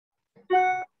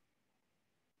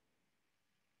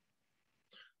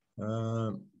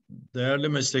Değerli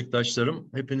meslektaşlarım,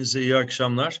 hepinize iyi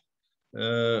akşamlar.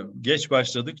 Geç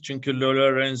başladık çünkü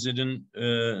Lola Rienzi'nin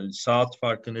saat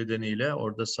farkı nedeniyle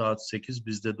orada saat 8,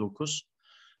 bizde 9.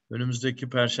 Önümüzdeki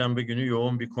Perşembe günü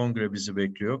yoğun bir kongre bizi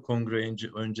bekliyor. Kongre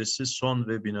öncesi son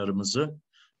webinarımızı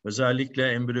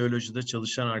özellikle embriyolojide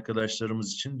çalışan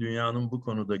arkadaşlarımız için dünyanın bu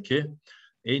konudaki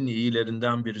en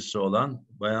iyilerinden birisi olan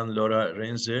Bayan Lola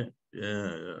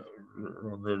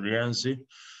Rienzi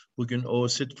bugün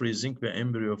oosit freezing ve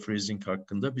embriyo freezing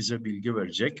hakkında bize bilgi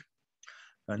verecek.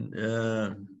 Ben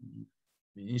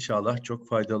inşallah çok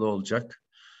faydalı olacak.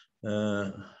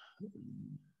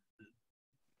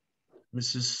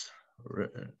 Mrs.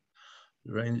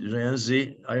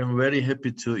 Rienzi, I am very happy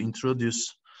to introduce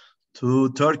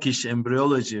to Turkish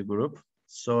embryology group,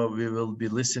 so we will be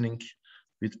listening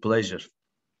with pleasure.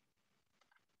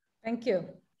 Thank you.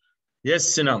 Yes,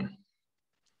 Sinan.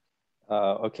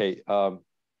 Okay,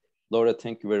 Laura,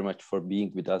 thank you very much for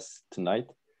being with us tonight.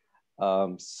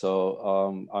 I'm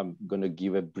going to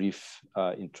give a brief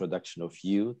introduction of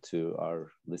you to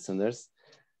our listeners.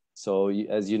 So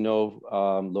as you know,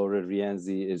 Laura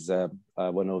Rienzi is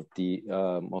one of the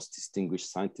most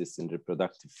distinguished scientists in the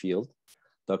reproductive field.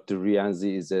 Dr.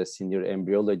 Rienzi is a senior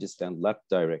embryologist and lab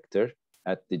director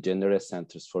at the Genere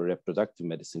Centers for Reproductive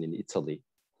Medicine in Italy.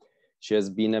 She has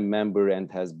been a member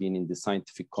and has been in the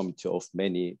scientific committee of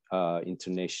many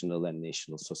international and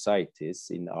national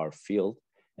societies in our field,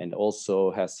 and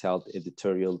also has held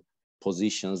editorial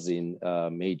positions in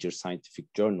major scientific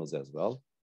journals as well.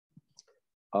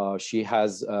 She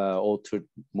has authored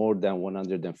more than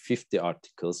 150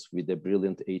 articles with a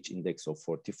brilliant H index of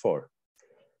 44.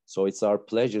 So it's our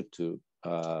pleasure to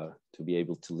be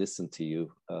able to listen to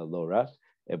you, Laura,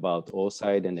 about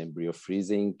oocyte and embryo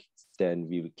freezing. Then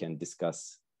we can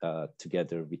discuss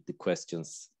together with the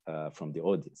questions from the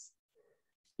audience.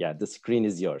 Yeah, the screen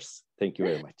is yours. Thank you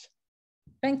very much.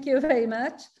 Thank you very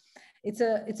much. It's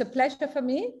a pleasure for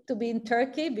me to be in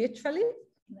Turkey virtually.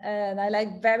 And I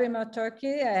like very much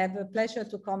Turkey. I have a pleasure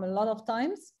to come a lot of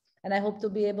times, and I hope to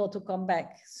be able to come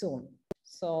back soon.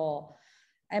 So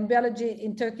embryology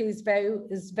in Turkey is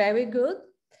very good.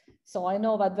 So I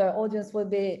know that the audience will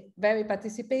be very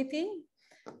participating.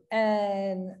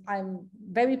 And I'm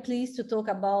very pleased to talk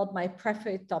about my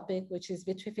preferred topic, which is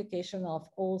vitrification of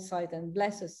oocyte and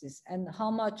blastocysts, and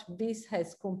how much this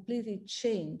has completely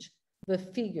changed the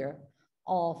figure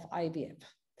of IVF.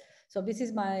 So this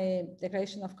is my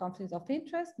declaration of conflict of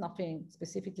interest, nothing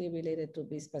specifically related to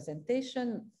this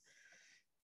presentation.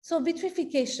 So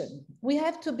vitrification, we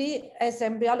have to be, as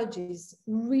embryologists,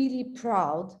 really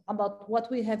proud about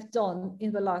what we have done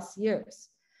in the last years.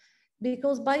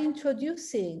 Because by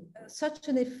introducing such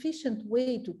an efficient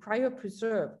way to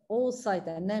cryopreserve oocyte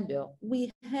and embryo,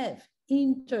 we have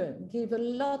in turn give a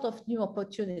lot of new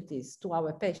opportunities to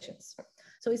our patients.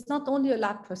 So it's not only a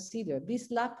lab procedure. This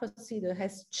lab procedure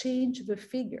has changed the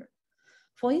figure.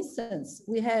 For instance,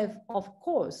 we have, of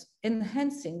course,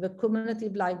 enhancing the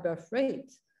cumulative live birth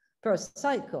rate per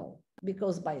cycle,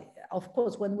 because of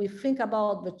course, when we think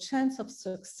about the chance of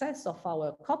success of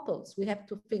our couples, we have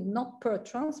to think not per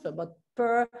transfer, but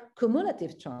per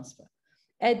cumulative transfer,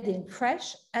 adding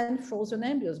fresh and frozen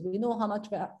embryos. We know how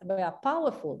much they are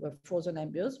powerful, the frozen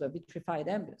embryos, the vitrified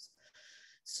embryos.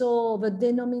 So the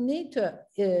denominator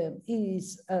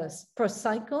is per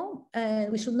cycle,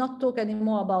 and we should not talk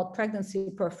anymore about pregnancy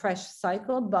per fresh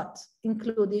cycle, but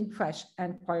including fresh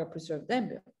and cryopreserved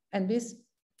embryo. And this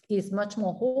is much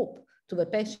more hope to the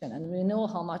patient, and we know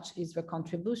how much is the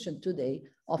contribution today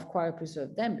of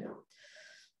cryopreserved embryo.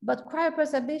 But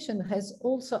cryopreservation has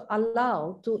also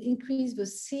allowed to increase the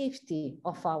safety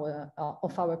of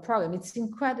our program. It's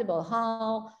incredible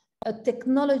how a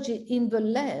technology in the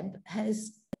lab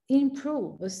has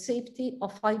improved the safety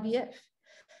of IVF.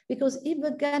 Because if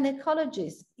the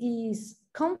gynecologist is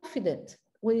confident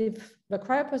with the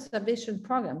cryopreservation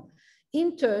program,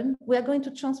 in turn, we are going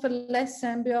to transfer less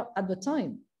embryo at the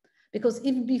time. Because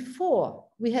if before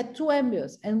we had 2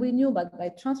 embryos and we knew that by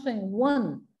transferring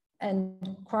one and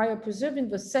cryopreserving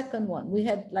the second one, we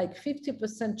had like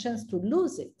 50% chance to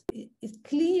lose it. It's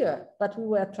clear that we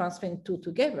were transferring 2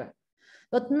 together.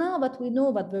 But now that we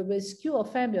know that the rescue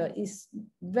of embryo is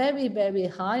very, very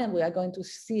high, and we are going to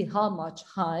see how much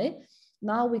high,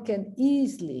 now we can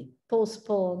easily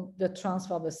postpone the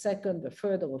transfer of the second, the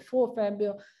third, or the fourth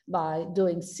embryo by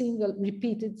doing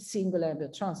repeated single embryo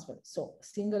transfer. So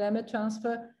single embryo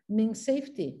transfer means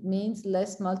safety, means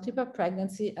less multiple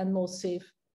pregnancy and more safe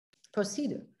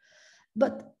procedure.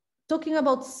 But talking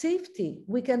about safety,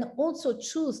 we can also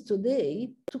choose today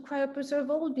to cryopreserve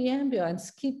all the embryo and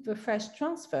skip the fresh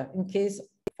transfer in case,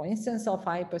 for instance, of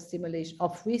hyperstimulation,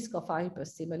 of risk of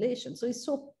hyperstimulation. So it's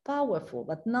so powerful,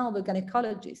 but now the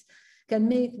gynecologist can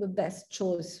make the best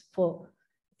choice for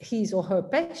his or her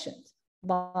patient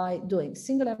by doing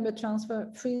single embryo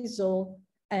transfer, freeze-all,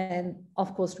 and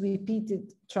of course,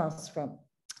 repeated transfer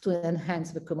to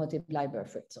enhance the cumulative live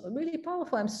birth rate. So really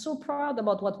powerful. I'm so proud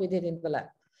about what we did in the lab.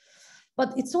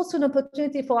 But it's also an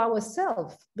opportunity for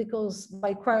ourselves, because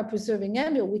by cryopreserving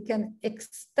embryo, we can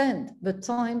extend the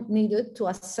time needed to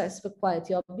assess the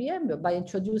quality of the embryo by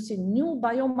introducing new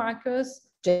biomarkers,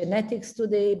 genetics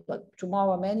today, but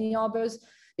tomorrow many others,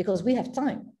 because we have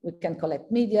time. We can collect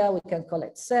media, we can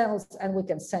collect cells, and we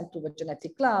can send to the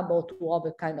genetic lab or to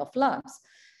other kind of labs.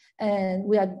 And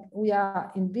we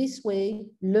are in this way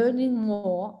learning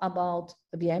more about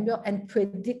the embryo and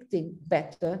predicting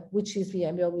better which is the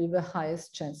embryo with the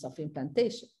highest chance of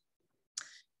implantation.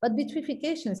 But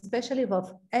vitrification, especially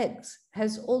of eggs,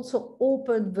 has also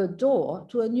opened the door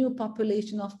to a new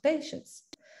population of patients.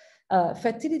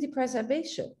 Fertility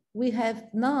preservation, we have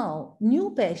now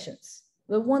new patients,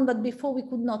 the one that before we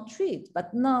could not treat,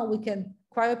 but now we can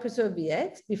cryopreserve the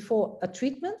eggs before a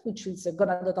treatment, which is a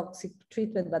gonadotoxic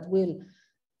treatment that will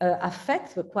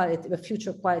affect the quality, the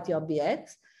future quality of the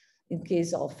eggs in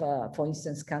case of, for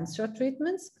instance, cancer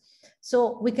treatments.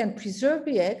 So we can preserve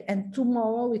the egg, and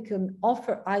tomorrow we can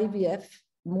offer IVF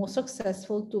more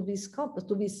successful to these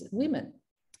women.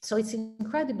 So it's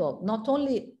incredible. Not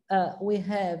only we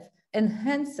have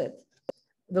enhanced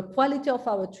the quality of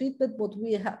our treatment, but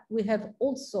we can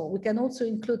also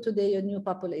include today a new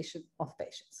population of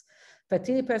patients.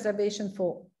 Fertility preservation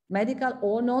for medical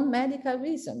or non-medical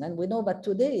reason. And we know that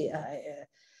today,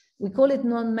 we call it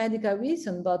non-medical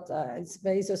reason, but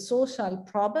there is a social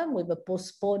problem with the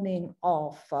postponing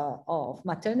of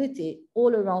maternity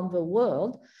all around the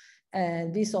world.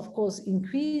 And this, of course,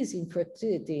 increase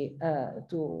infertility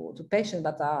to patients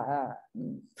that are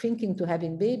thinking to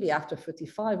having baby after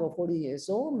 35 or 40 years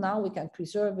old. Now we can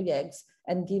preserve the eggs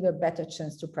and give a better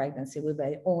chance to pregnancy with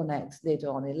their own eggs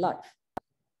later on in life.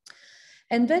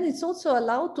 And then it's also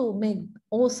allowed to make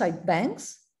oocyte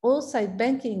banks. Oocyte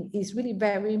banking is really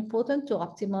very important to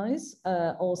optimize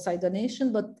oocyte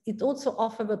donation, but it also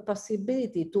offers the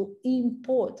possibility to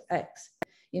import eggs.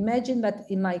 Imagine that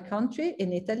in my country,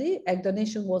 in Italy, egg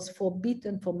donation was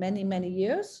forbidden for many, many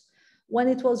years. When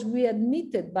it was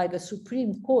readmitted by the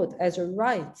Supreme Court as a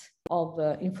right of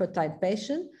infertile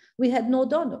patient, we had no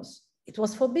donors. It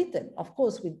was forbidden. Of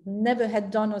course, we never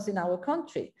had donors in our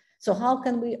country. So how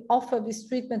can we offer this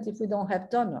treatment if we don't have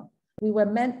donor? We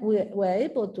were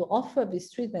able to offer this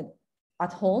treatment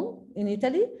at home in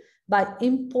Italy by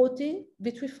importing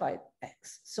vitrified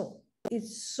eggs. So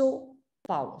it's so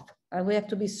powerful. And we have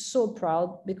to be so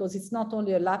proud, because it's not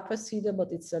only a lab procedure, but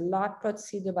it's a lab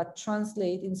procedure that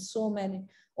translates in so many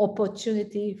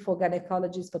opportunities for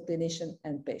gynecologists, for clinicians,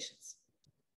 and patients.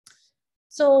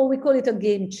 So we call it a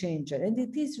game changer, and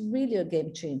it is really a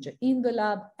game changer in the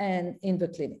lab and in the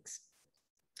clinics.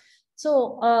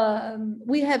 So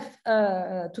we have,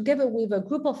 together with a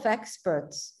group of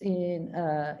experts in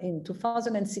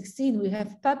 2016, we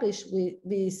have published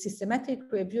the systematic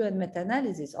review and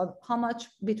meta-analysis on how much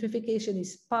vitrification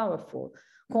is powerful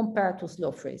compared to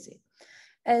slow freezing.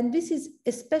 And this is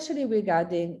especially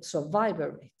regarding survival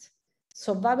rate.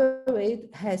 Survival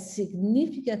rate has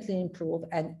significantly improved,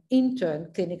 and in turn,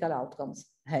 clinical outcomes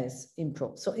has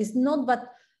improved. So it's not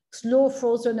that slow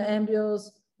frozen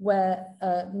embryos were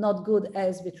not good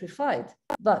as vitrified,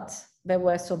 but they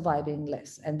were surviving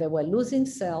less, and they were losing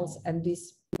cells, and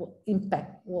this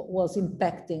was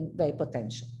impacting their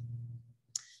potential.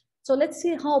 So let's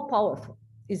see how powerful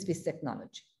is this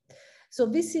technology. So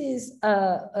this is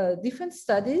different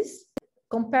studies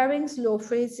comparing slow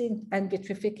freezing and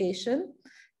vitrification.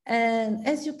 And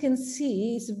as you can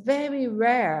see, it's very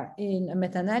rare in a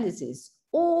meta-analysis.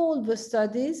 All the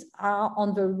studies are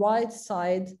on the right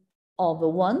side of the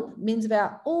one, means they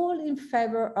are all in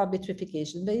favor of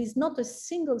vitrification. There is not a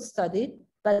single study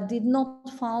that did not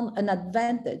found an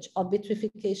advantage of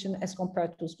vitrification as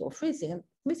compared to slow freezing. And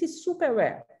this is super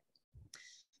rare.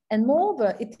 And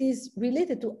moreover, it is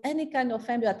related to any kind of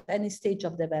embryo at any stage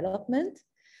of development.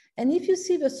 And if you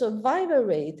see the survival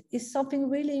rate is something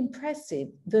really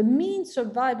impressive. The mean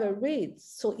survival rate,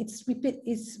 so it's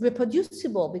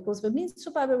reproducible, because the mean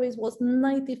survival rate was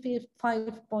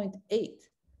 95.8.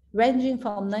 ranging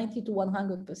from 90 to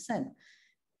 100%.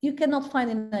 You cannot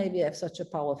find in IVF such a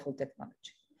powerful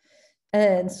technology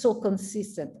and so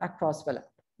consistent across the lab.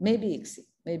 Maybe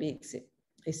ICSI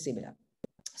is similar.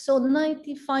 So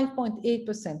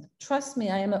 95.8%. Trust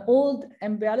me, I am an old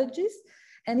embryologist.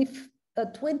 And if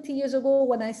 20 years ago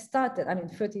when I started, I mean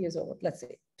 30 years old, let's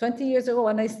say, 20 years ago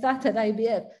when I started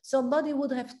IVF, somebody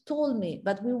would have told me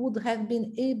that we would have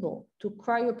been able to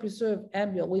cryopreserve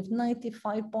embryo with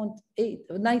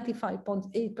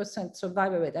 95.8%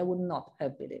 survival rate. I would not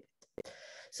have believed it.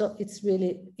 So it's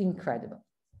really incredible.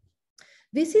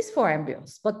 This is for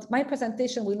embryos, but my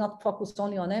presentation will not focus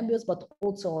only on embryos, but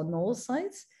also on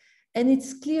oocytes. And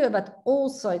it's clear that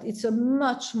oocyte, it's a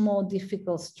much more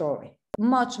difficult story,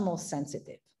 much more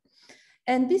sensitive.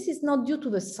 And this is not due to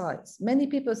the size. Many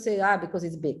people say, because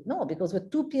it's big. No, because the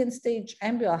 2p stage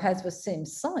embryo has the same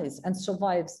size and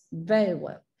survives very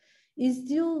well. It's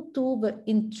due to the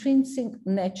intrinsic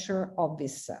nature of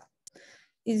this cell.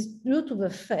 Is due to the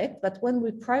fact that when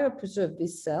we cryopreserve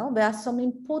this cell, there are some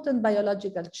important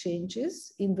biological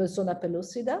changes in the zona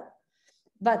pellucida,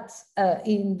 but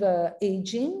in the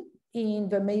aging, in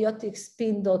the meiotic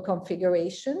spindle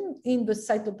configuration, in the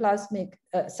cytoplasmic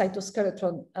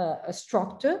cytoskeleton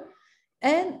structure,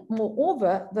 and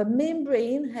moreover, the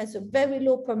membrane has a very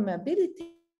low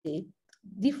permeability,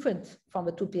 different from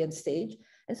the 2p stage,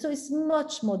 and so it's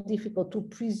much more difficult to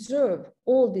preserve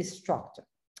all this structure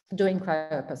during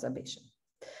cryopreservation.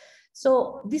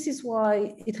 So this is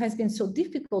why it has been so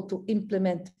difficult to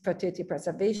implement fertility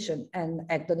preservation and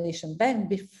egg donation bank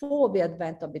before the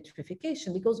advent of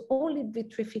vitrification, because only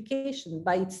vitrification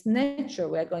by its nature,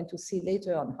 we are going to see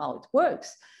later on how it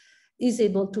works, is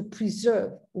able to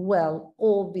preserve well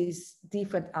all these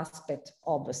different aspects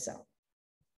of the cell.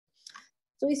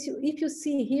 So if you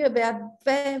see here, there are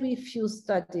very few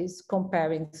studies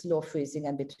comparing slow freezing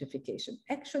and vitrification.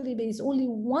 Actually, there is only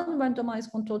one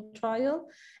randomized controlled trial,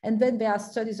 and then there are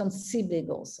studies on sibling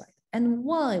oocyte. And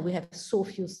why we have so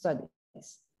few studies?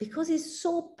 Because it's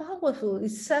so powerful,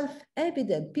 it's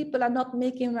self-evident. People are not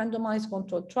making randomized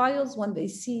controlled trials when they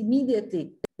see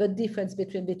immediately the difference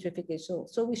between vitrification.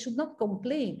 So we should not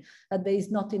complain that there is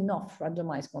not enough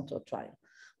randomized controlled trial.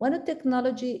 When a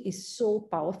technology is so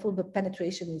powerful, the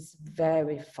penetration is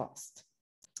very fast.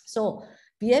 So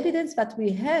the evidence that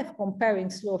we have comparing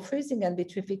slow freezing and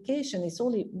vitrification is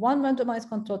only one randomized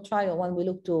controlled trial when we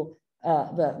look to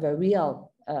the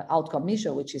real outcome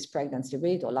measure, which is pregnancy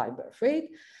rate or live birth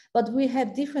rate. But we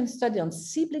have different studies on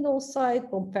sibling oocyte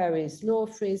comparing slow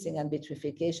freezing and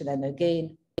vitrification. And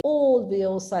again, all the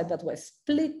oocytes that were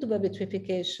split to the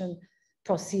vitrification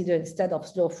procedure instead of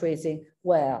slow freezing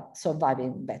were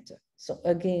surviving better. So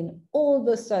again, all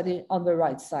the study on the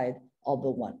right side of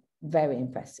the one, very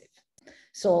impressive.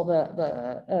 So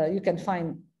you can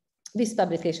find this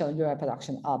publication on Üreme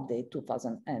Production Update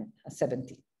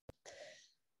 2017.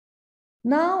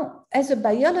 Now, as a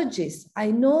biologist,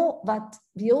 I know that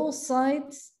the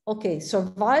oocytes, okay,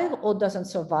 survive or doesn't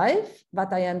survive,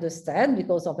 that I understand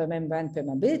because of the membrane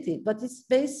permeability, but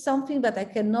there is something that I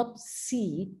cannot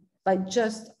see by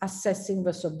just assessing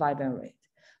the survival rate,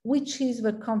 which is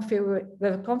the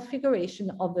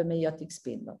configuration of the meiotic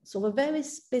spindle. So a very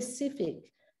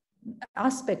specific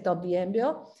aspect of the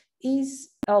embryo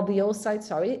is, of the oocyte,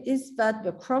 sorry, is that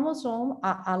the chromosomes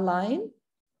are aligned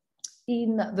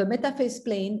in the metaphase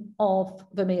plane of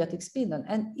the meiotic spindle.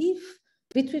 And if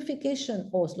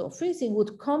vitrification or slow freezing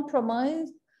would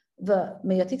compromise the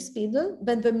meiotic spindle,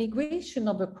 then the migration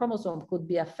of the chromosome could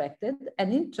be affected,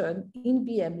 and in turn, in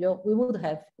the embryo, we would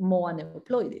have more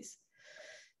aneuploidies.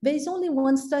 There is only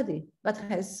one study that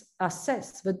has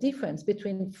assessed the difference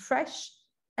between fresh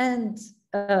and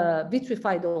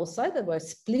vitrified oocytes that were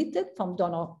splitted from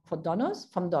donors,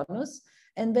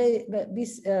 and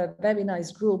this very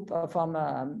nice group from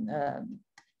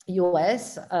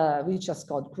US, Richard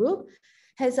Scott group,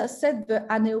 has assessed the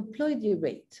aneuploidy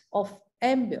rate of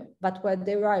embryo that were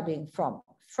deriving from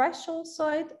fresh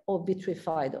oocyte or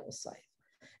vitrified oocyte.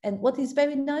 And what is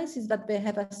very nice is that they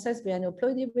have assessed the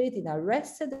aneuploidy rate in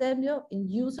arrested embryo, in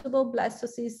usable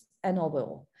blastocysts, and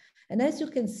overall. And as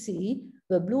you can see,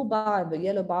 the blue bar and the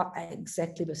yellow bar are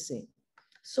exactly the same.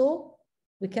 So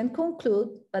we can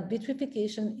conclude that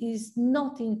vitrification is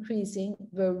not increasing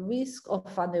the risk of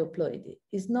aneuploidy,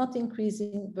 is not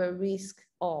increasing the risk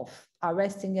of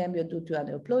arresting embryo due to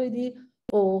aneuploidy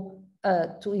or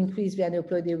to increase the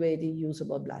aneuploidy rate in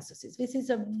usable blastocysts. This is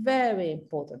a very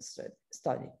important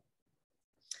study.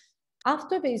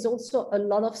 After, there is also a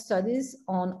lot of studies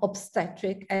on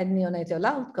obstetric and neonatal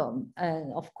outcome.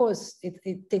 And of course,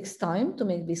 it takes time to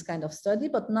make this kind of study,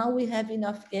 but now we have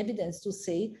enough evidence to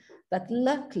say that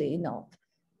luckily enough,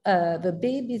 the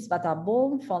babies that are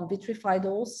born from vitrified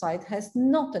oocyte has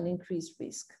not an increased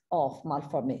risk of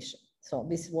malformation. So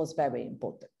this was very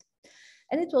important.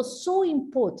 And it was so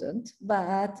important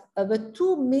that the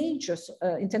two major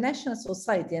international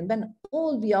society, and then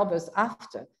all the others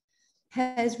after,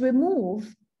 has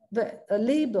removed the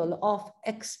label of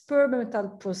experimental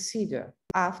procedure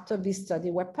after this study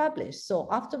were published. So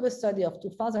after the study of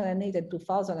 2008 and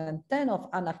 2010 of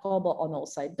Anna Cobo on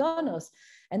oocyte donors,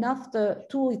 and after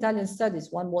two Italian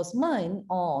studies, one was mine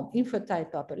on infertile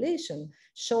population,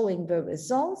 showing the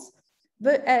results,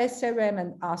 the ASRM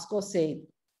and ASCO say,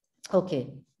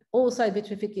 okay, oocyte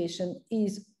vitrification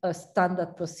is a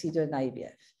standard procedure in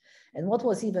IVF. And what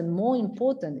was even more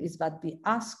important is that the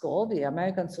ASCO, the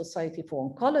American Society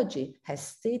for Oncology, has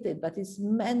stated that it's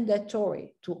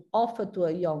mandatory to offer to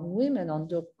a young woman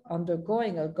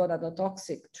undergoing a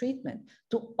gonadotoxic treatment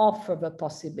to offer the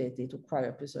possibility to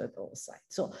cryopreserve oocyte.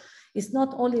 So it's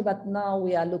not only that now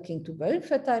we are looking to the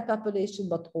infertile population,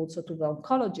 but also to the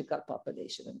oncological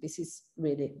population. And this is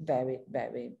really very,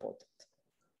 very important.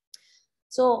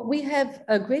 So we have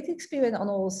a great experience on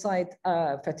oocyte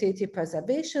fertility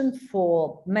preservation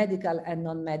for medical and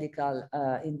non-medical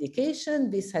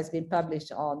indication. This has been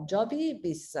published on JOVI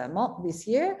this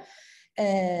year.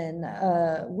 And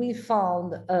we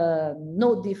found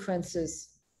no differences.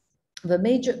 The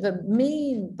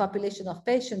main population of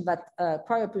patients that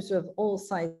cryopreserve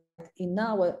oocyte in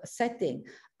our setting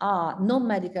are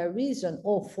non-medical reason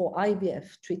or for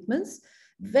IVF treatments.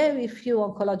 Very few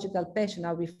oncological patients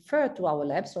are referred to our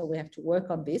lab, so we have to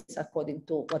work on this according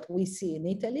to what we see in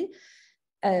Italy.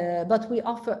 But we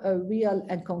offer a real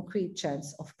and concrete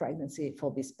chance of pregnancy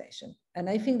for this patient. And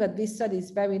I think that this study is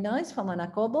very nice from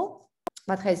Anna Cobo,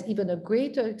 but has even a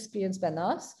greater experience than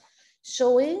us,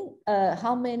 showing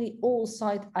how many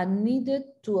oocytes are needed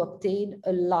to obtain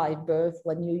a live birth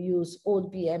when you use all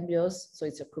the embryos. So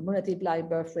it's a cumulative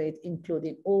live birth rate,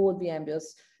 including all the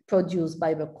embryos produced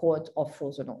by the cord of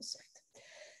frozen oocyte.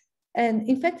 And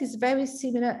in fact, it's very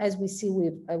similar as we see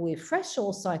with fresh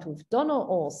oocyte, with donor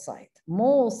oocyte.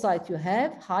 More oocyte you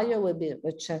have, higher will be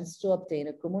the chance to obtain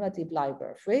a cumulative live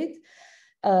birth rate.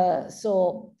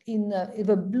 So in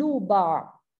the blue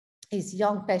bar is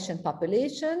young patient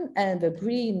population, and the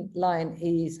green line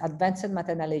is advanced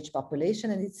maternal age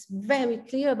population. And it's very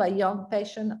clear that young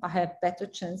patients have better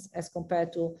chance as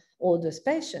compared to older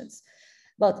patients.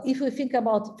 But if we think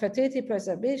about fertility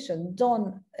preservation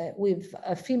done with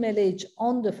a female age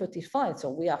under 35, so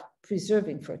we are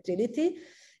preserving fertility,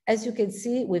 as you can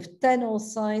see, with 10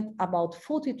 oocyte, about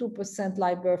 42%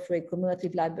 live birth rate,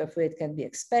 cumulative live birth rate can be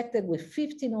expected. With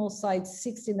 15 oocyte,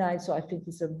 69. So I think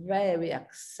it's a very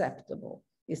acceptable.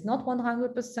 It's not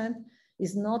 100%.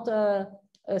 It's not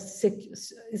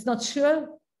it's not sure,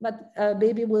 but a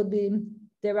baby will be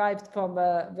derived from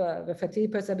the fertility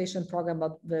preservation program,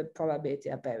 but the probability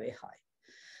are very high.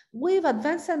 With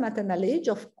advanced maternal age,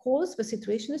 of course, the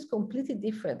situation is completely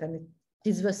different, and it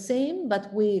is the same,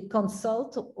 but we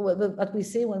consult, what we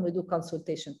say when we do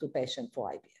consultation to patient for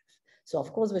IVF. So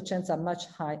of course, the chances are much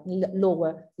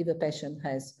lower if the patient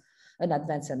has an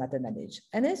advanced maternal age.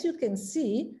 And as you can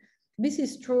see, this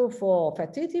is true for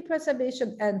fertility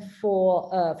preservation and for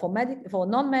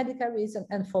non-medical reason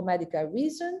and for medical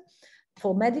reason.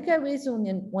 For medical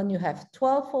reason, when you have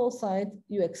 12 oocyte,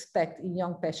 you expect in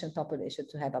young patient population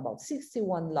to have about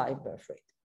 61 live birth rate.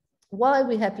 Why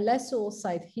we have less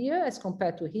oocyte here as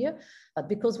compared to here?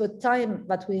 Because the time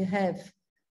that we have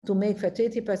to make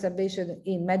fertility preservation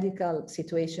in medical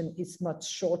situation is much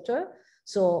shorter.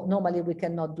 So normally we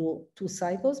cannot do 2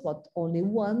 cycles, but only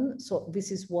 1. So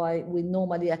this is why we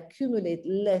normally accumulate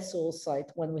less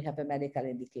oocyte when we have a medical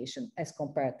indication as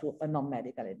compared to a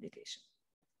non-medical indication.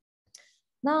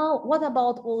 Now, what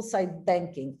about oocyte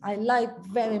banking? I like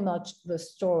very much the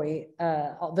story,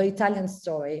 the Italian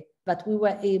story, that we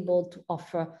were able to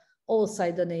offer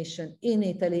oocyte donation in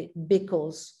Italy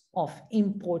because of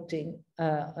importing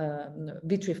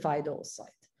vitrified oocyte.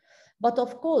 But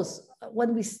of course,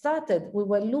 when we started, we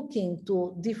were looking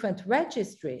to different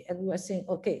registry and we were saying,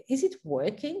 okay, is it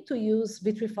working to use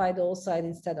vitrified oocyte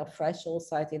instead of fresh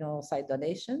oocyte in oocyte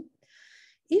donation?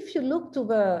 If you look to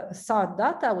the Saat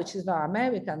data, which is the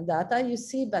American data, you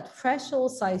see that fresh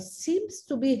oocyte seems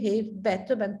to behave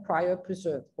better than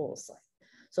cryopreserved oocyte.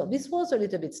 So this was a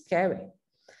little bit scary.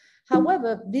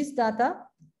 However, these data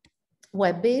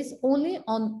were based only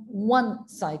on 1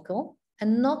 cycle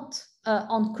and not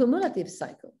on cumulative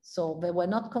cycle. So they were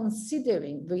not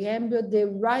considering the embryo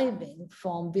deriving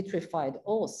from vitrified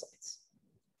oocytes.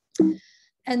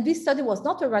 And this study was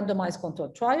not a randomized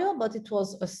controlled trial, but it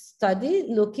was a study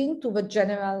looking to the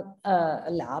general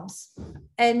labs,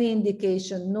 any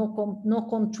indication, no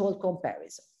control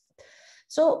comparison.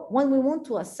 So when we want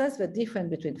to assess the difference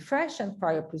between fresh and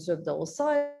cryopreserved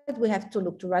oocyte, we have to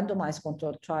look to randomized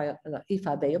controlled trial if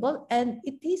available, and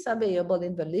it is available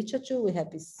in the literature. We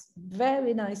have this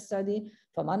very nice study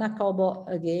from Anna Kobo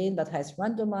again that has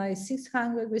randomized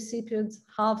 600 recipients,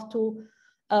 half to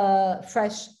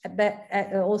fresh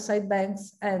oocyte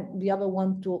banks and the other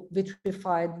one to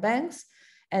vitrified banks.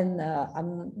 And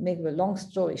I'm making a long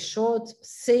story short,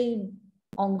 same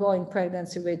ongoing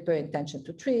pregnancy rate per intention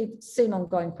to treat, same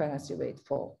ongoing pregnancy rate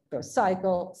per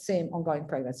cycle, same ongoing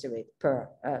pregnancy rate per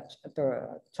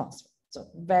transfer. So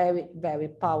very, very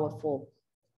powerful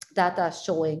data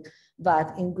showing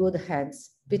that in good hands,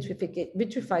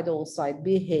 vitrified oocyte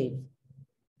behave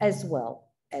as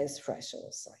well as fresh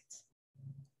oocytes.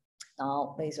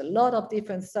 Now, there's a lot of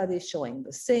different studies showing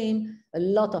the same, a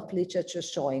lot of literature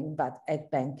showing that egg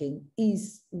banking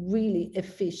is really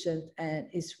efficient and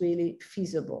is really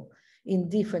feasible in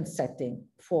different settings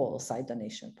for oocyte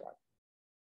donation program.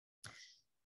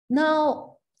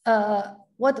 Now,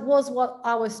 what was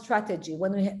our strategy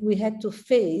when we had to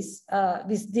face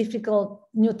this difficult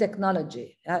new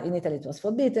technology? In Italy, it was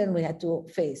forbidden. We had to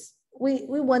face. We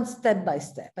went step by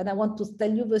step, and I want to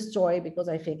tell you the story because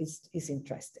I think it's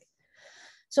interesting.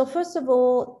 So first of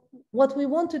all, what we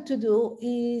wanted to do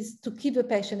is to keep the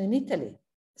patient in Italy.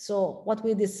 So what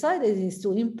we decided is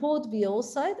to import the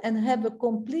oocyte and have a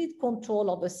complete control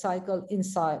of the cycle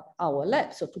inside our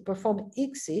lab. So to perform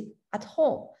ICSI at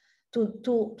home,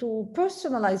 to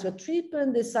personalize the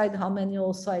treatment, decide how many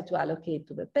oocytes to allocate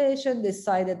to the patient,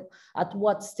 decided at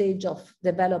what stage of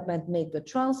development make the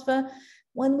transfer.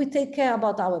 When we take care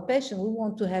about our patient, we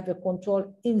want to have a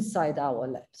control inside our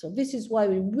lab. So this is why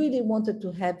we really wanted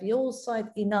to have the oocyte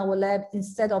in our lab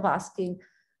instead of asking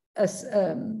us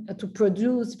to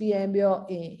produce the embryo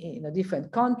in a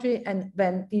different country and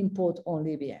then import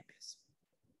only the embryos.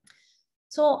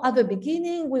 So at the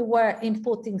beginning, we were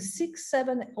importing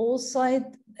 6-7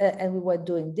 oocytes and we were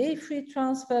doing day-free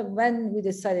transfer. Then we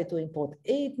decided to import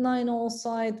 8-9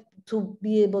 oocytes to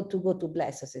be able to go to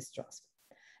blastocyst transfer.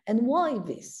 And why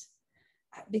this?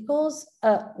 Because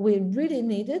we really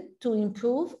needed to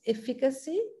improve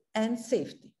efficacy and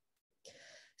safety.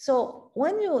 So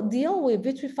when you deal with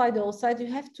vitrified oocyte,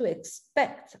 you have to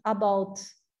expect about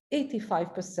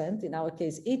 85%, in our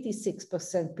case,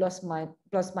 86%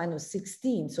 plus minus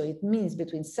 16. So it means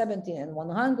between 70 and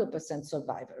 100%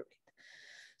 survival rate.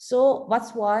 So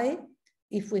that's why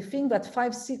if we think that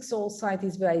 5-6 oocyte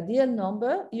is the ideal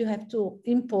number, you have to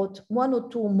import 1 or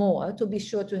 2 more to be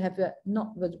sure to have the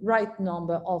right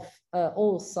number of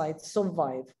oocytes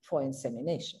survive for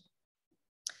insemination.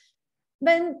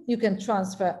 Then you can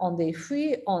transfer on day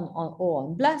 3 or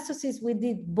on blastocyst. We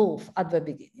did both at the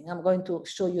beginning. I'm going to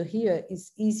show you here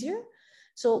is easier.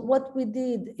 So what we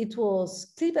did, it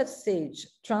was cleavage stage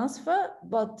transfer,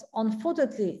 but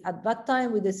unfortunately at that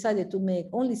time we decided to make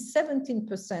only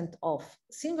 17% of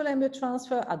single embryo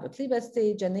transfer at the cleavage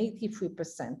stage and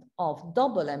 83% of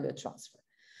double embryo transfer.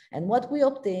 And what we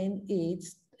obtained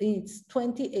is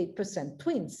 28%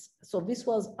 twins. So this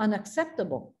was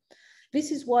unacceptable. This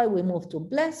is why we moved to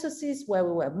blastocyst, where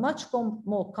we were much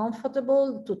more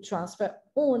comfortable to transfer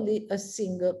only a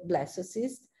single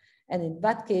blastocyst. And in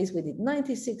that case, we did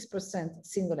 96%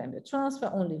 single embryo transfer,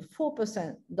 only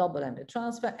 4% double embryo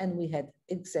transfer, and we had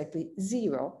exactly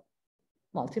 0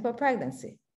 multiple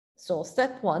pregnancy. So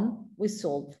step 1, we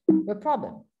solved the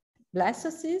problem.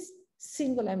 Blastocyst,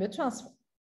 single embryo transfer.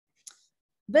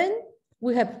 Then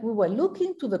we were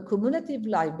looking to the cumulative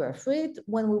live birth rate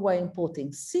when we were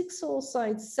importing 6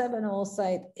 oocytes, 7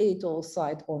 oocytes, 8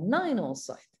 oocytes, or 9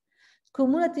 oocytes.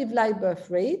 Cumulative live birth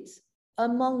rate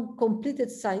among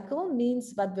completed cycle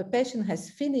means that the patient has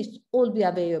finished all the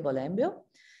available embryo.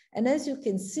 And as you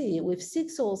can see, with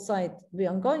 6 oocytes,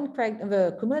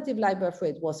 the cumulative live birth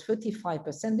rate was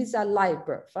 35%. These are live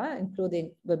birth,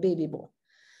 including the baby born.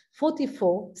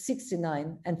 44,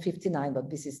 69, and 59, but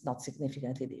this is not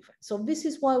significantly different. So this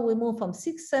is why we moved from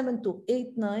 6-7 to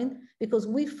 8-9, because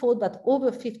we thought that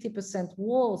over 50%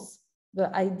 was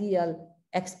the ideal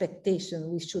expectation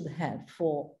we should have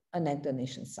for an egg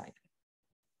donation cycle.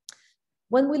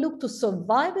 When we look to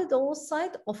survived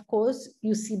oocyte, of course,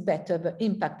 you see better the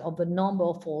impact of the number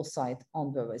of oocytes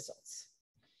on the results.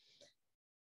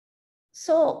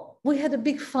 So we had a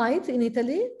big fight in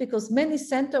Italy because many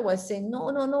centers were saying, no,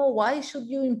 no, no, why should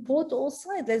you import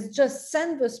oocyte? Let's just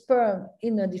send the sperm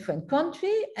in a different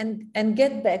country and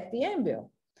get back the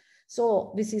embryo.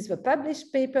 So this is the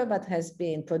published paper that has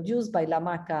been produced by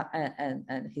Lamarca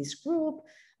and his group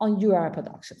on UR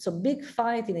production. So big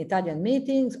fight in Italian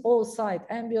meetings, oocyte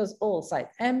embryos, oocyte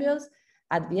embryos.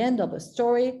 At the end of the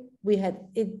story, we had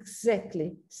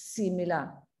exactly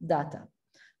similar data.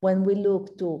 When we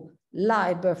look to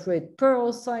live birth rate per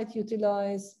oocyte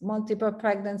utilized, multiple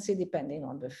pregnancy depending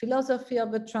on the philosophy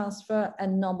of the transfer,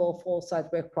 and number of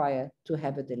oocytes required to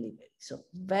have a delivery. So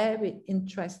very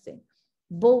interesting.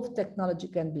 Both technology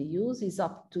can be used. It's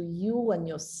up to you and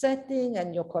your setting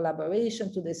and your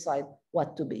collaboration to decide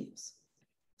what to be used.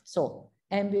 So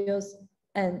embryos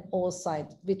and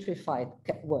oocyte vitrified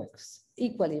works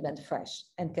equally when fresh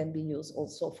and can be used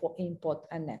also for import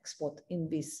and export in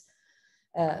this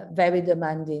very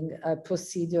demanding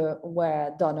procedure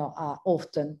where donors are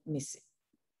often missing.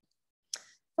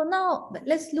 So now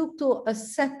let's look to a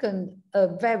second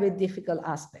very difficult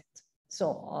aspect.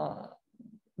 So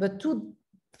the two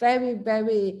very,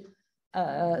 very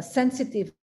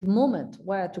sensitive moment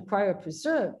where to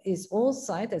cryopreserve is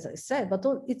oocyte, as I said, but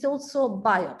it's also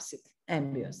biopsy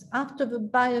embryos. After the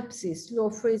biopsy, slow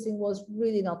freezing was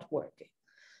really not working.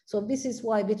 So this is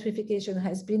why vitrification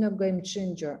has been a game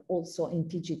changer also in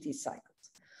TGT cycles.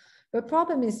 The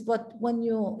problem is, but when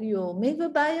you make the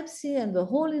biopsy and the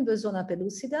hole in the zona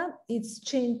pellucida, it's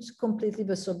changed completely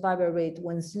the survival rate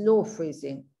when slow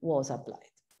freezing was applied.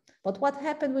 But what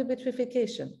happened with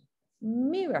vitrification?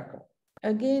 Miracle.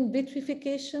 Again,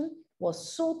 vitrification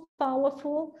was so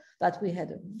powerful that we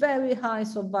had a very high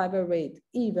survival rate,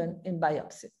 even in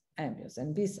biopsy embryos.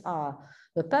 And these are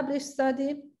the published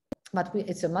study, but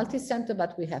it's a multi-center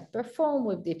that we have performed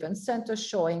with different centers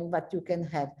showing that you can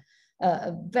have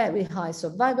a very high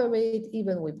survival rate,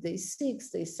 even with day 6,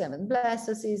 day 7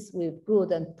 blastocysts with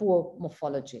good and poor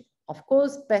morphology. Of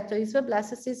course, better is the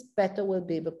blastocyst, better will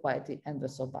be the quality and the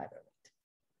survival rate.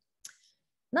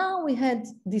 Now we had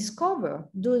discovered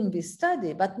during this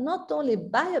study, but not only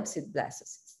biopsied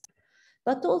blastocysts,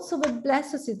 but also the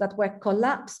blastocysts that were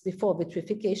collapsed before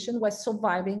vitrification were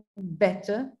surviving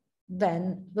better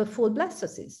than the full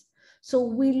blastocysts. So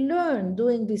we learned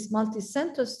during this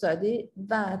multi-center study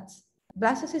that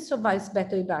blastocyst survives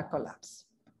better if they are collapsed.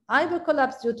 Either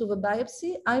collapse due to the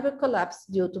biopsy, either collapse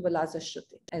due to the laser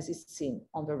shooting, as is seen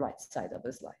on the right side of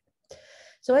the slide.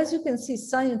 So as you can see,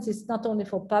 science is not only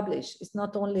for publish, it's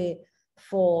not only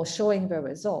for showing the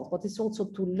results, but it's also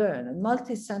to learn. And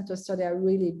multi-center studies are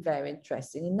really very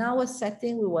interesting. In our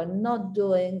setting, we were not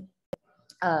doing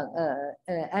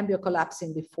embryo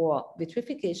collapsing before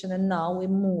vitrification, and now we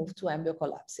move to embryo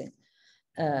collapsing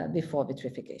before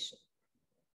vitrification.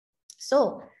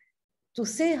 So to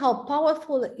say how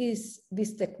powerful is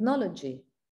this technology,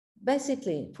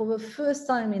 basically, for the first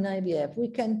time in IVF, we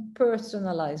can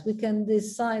personalize, we can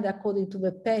decide according to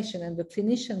the patient and the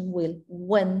clinician will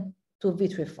when to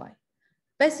vitrify.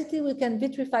 Basically, we can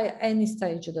vitrify at any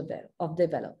stage of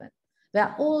development. They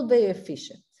are all very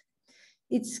efficient.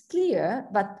 It's clear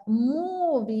that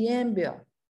more the embryo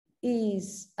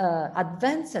is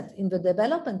advanced in the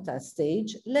developmental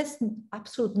stage, less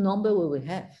absolute number we will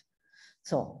have.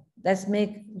 So let's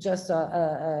make just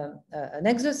an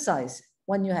exercise.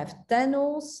 When you have 10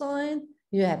 oocytes,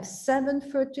 you have 7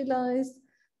 fertilized,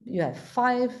 you have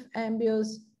 5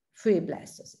 embryos, 3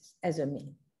 blastocysts as a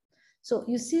mean. So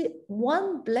you see,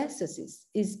 1 blastocyst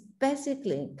is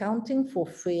basically counting for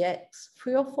 3x,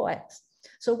 3 or 4x.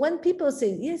 So when people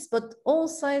say, yes, but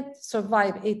oocytes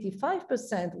survive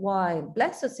 85%, while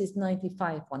blastocysts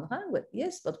 95, 100.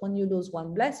 Yes, but when you lose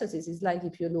 1 blastocyst, it's like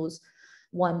if you lose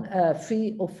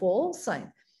 3 or 4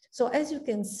 oocytes. So as you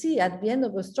can see at the end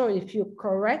of the story, if you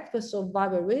correct the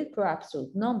survival rate per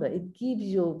absolute number, it gives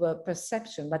you the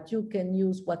perception that you can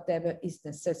use whatever is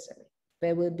necessary.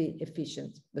 They will be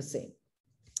efficient the same.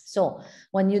 So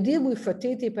when you deal with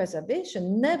fertility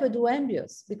preservation, never do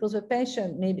embryos because the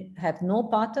patient may have no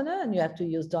partner and you have to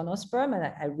use donor sperm. And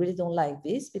I really don't like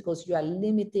this because you are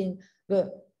limiting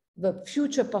the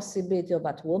future possibility of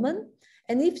that woman.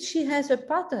 And if she has a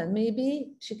partner,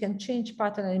 maybe she can change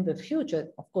partner in the future,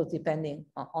 of course, depending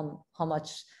on how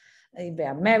much, if they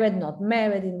are married, not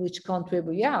married, in which country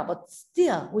we are. But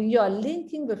still, we are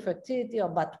linking the fertility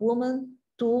of that woman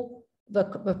to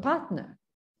the partner.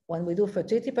 When we do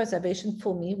fertility preservation,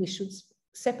 for me, we should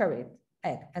separate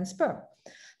egg and sperm.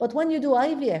 But when you do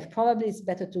IVF, probably it's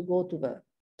better to go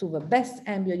to the best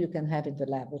embryo you can have in the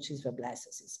lab, which is the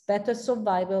blastocyst. Better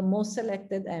survival, more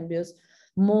selected embryos,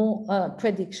 more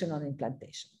prediction on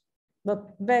implantation. But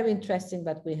very interesting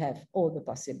that we have all the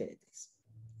possibilities.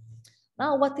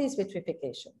 Now, what is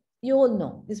vitrification? You all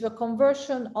know, it's the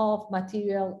conversion of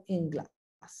material in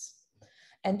glass.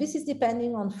 And this is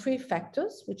depending on 3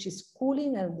 factors, which is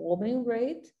cooling and warming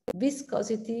rate,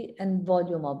 viscosity, and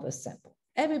volume of the sample.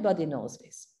 Everybody knows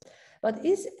this. But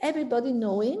is everybody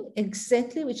knowing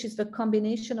exactly which is the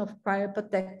combination of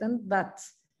cryoprotectant that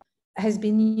has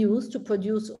been used to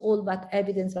produce all that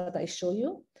evidence that I show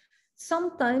you,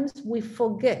 sometimes we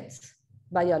forget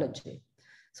biology.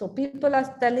 So people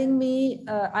are telling me,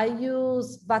 I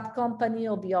use that company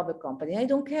or the other company. I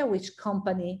don't care which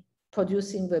company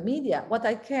producing the media. What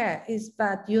I care is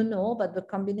that you know that the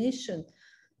combination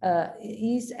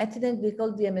is ethylene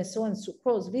glycol, DMSO, and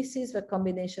sucrose. This is the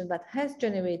combination that has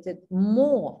generated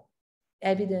more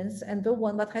evidence and the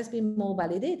one that has been more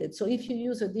validated. So if you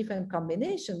use a different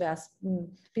combination, there's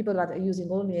people that are using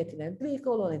only ethylene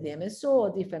glycol, only DMSO, or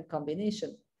different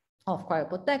combination of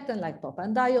cryoprotectant like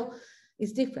propandiol,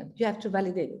 is different. You have to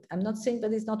validate it. I'm not saying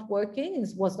that it's not working.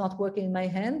 It was not working in my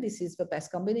hand. This is the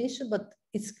best combination, but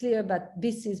it's clear that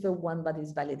this is the one that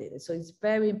is validated. So it's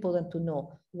very important to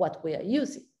know what we are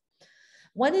using.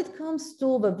 When it comes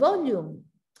to the volume,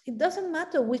 it doesn't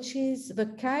matter which is the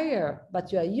carrier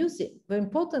that you are using. The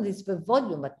important is the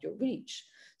volume that you reach.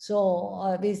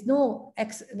 So there is no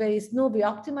the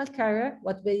optimal carrier.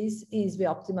 What there is the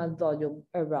optimal volume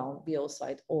around the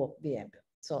oocyte or the embryo.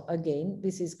 So again,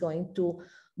 this is going to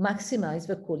maximize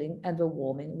the cooling and the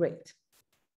warming rate.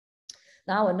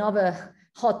 Now, another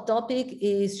hot topic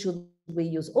is, should we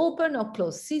use open or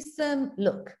closed system?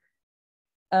 Look,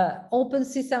 open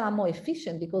systems are more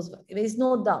efficient because there is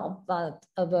no doubt that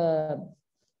the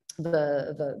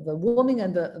warming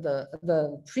and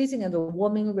the freezing and the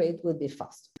warming rate will be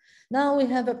faster. Now we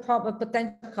have a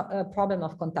potential problem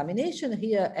of contamination.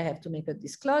 Here I have to make a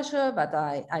disclosure that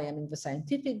I am in the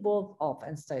scientific board of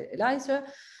a sterilizer,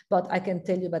 but I can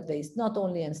tell you that there is not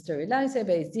only a sterilizer,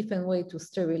 there is different way to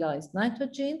sterilize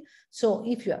nitrogen. So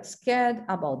if you are scared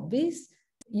about this,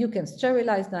 you can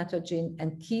sterilize nitrogen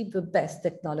and keep the best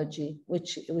technology,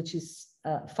 which is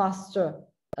faster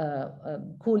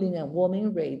cooling and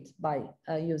warming rate by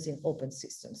using open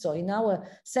systems. So in our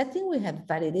setting, we have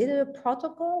validated a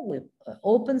protocol with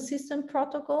open system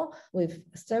protocol with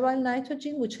sterile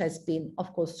nitrogen, which has been,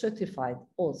 of course, certified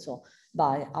also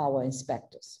by our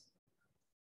inspectors.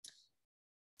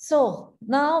 So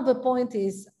now the point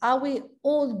is, are we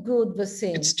all good the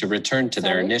same? It's to return to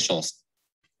their initials.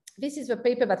 This is the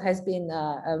paper that has been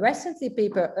recently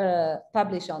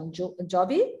published on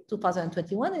Jovi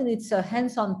 2021, and it's a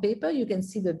hands-on paper. You can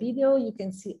see the video, you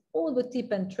can see all the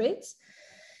tips and tricks.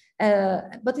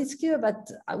 But it's clear that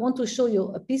I want to show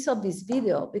you a piece of this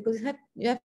video because you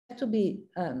have to be,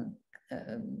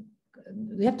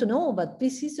 you have to know that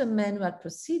this is a manual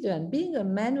procedure, and being a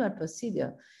manual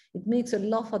procedure, it makes a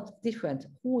lot of difference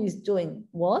who is doing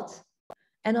what.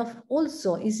 And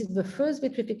also, is it the first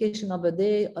vitrification of the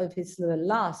day, or if it's the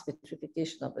last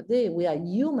vitrification of the day? We are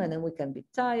human and we can be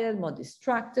tired, more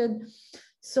distracted.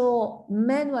 So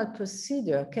manual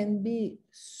procedure can be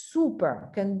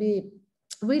can be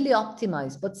really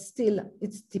optimized, but still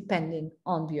it's depending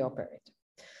on the operator.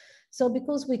 So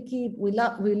because we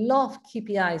love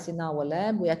KPIs in our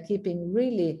lab, we are keeping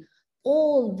really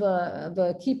all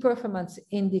the key performance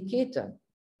indicator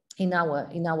in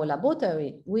our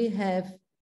laboratory. We have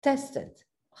tested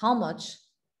how much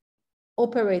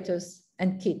operators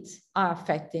and kits are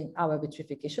affecting our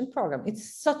vitrification program.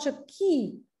 It's such a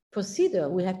key procedure,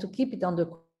 we have to keep it under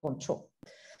control.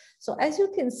 So as you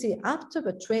can see, after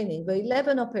the training, the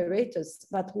 11 operators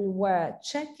that we were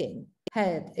checking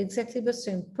had exactly the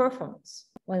same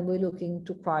performance when we're looking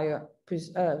to cryo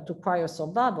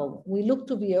survival. We looked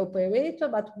to the operator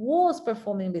that was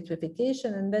performing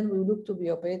vitrification, and then we looked to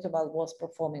the operator that was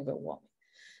performing the warming.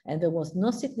 And there was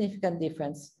no significant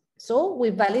difference. So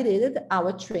we validated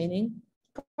our training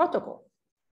protocol.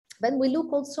 Then we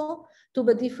look also to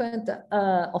the different,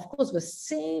 of course, the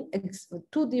same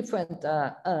two different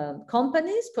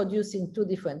companies producing two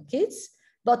different kits,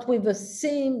 but with the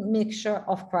same mixture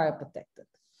of cryoprotected.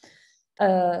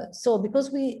 So because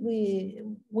we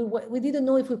didn't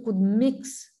know if we could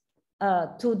mix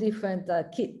two different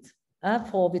kits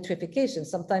for vitrification.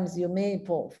 Sometimes you may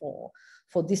for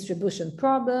distribution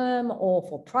problem or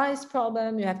for price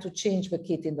problem, you have to change the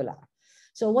kit in the lab.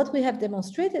 So what we have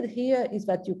demonstrated here is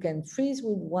that you can freeze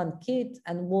with one kit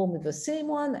and warm with the same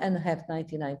one and have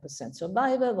 99%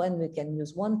 survival, when we can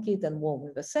use one kit and warm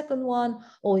with the second one,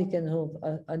 or you can have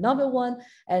another one.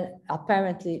 And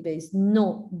apparently there is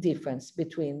no difference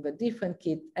between the different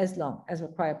kit as long as the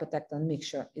cryoprotectant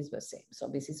mixture is the same. So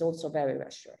this is also very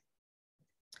reassuring.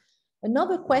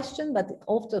 Another question that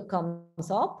often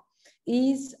comes up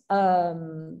is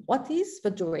what is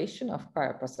the duration of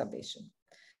cryopreservation?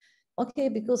 Okay,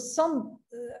 because some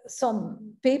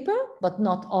paper, but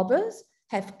not others,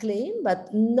 have claimed that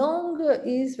longer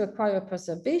is the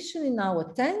cryopreservation in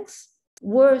our tanks,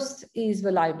 worse is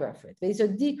the live birth rate. There is a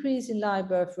decrease in live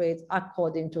birth rate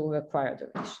according to the cryo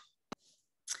duration.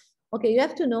 Okay, you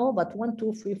have to know about 1,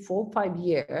 2, 3, 4, 5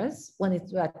 years, when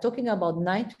we are talking about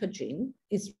nitrogen,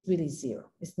 it's really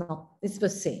zero. It's not, it's the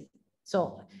same.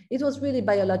 So it was really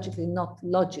biologically not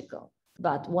logical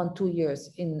that 1, 2 years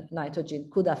in nitrogen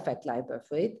could affect live birth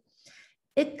rate,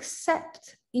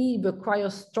 except if the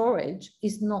cryostorage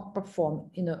is not performed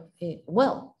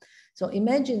well. So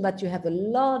imagine that you have a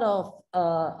lot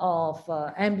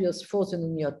of embryos frozen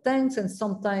in your tanks, and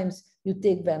sometimes you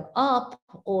take them up,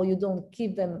 or you don't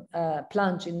keep them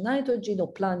plunged in nitrogen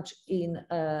or plunged in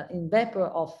vapor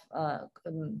of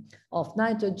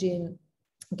nitrogen,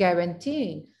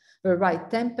 guaranteeing the right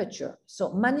temperature.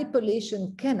 So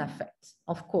manipulation can affect,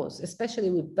 of course, especially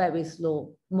with very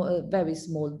small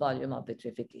volume of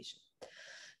vitrification.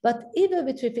 But if the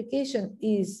vitrification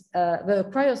is, the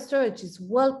cryostorage is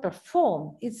well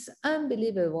performed, it's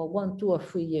unbelievable 1, 2, or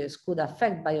 3 years could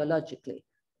affect biologically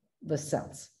the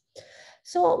cells.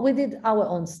 So we did our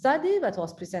own study that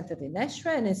was presented in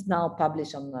ESHRE and is now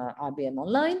published on RBM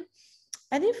Online.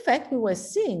 And in fact, we were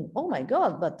seeing, oh my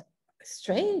God, but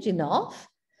strange enough,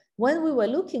 when we were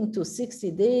looking to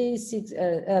 60 days,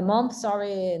 90 months,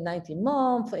 180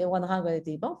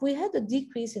 months, we had a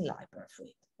decrease in live birth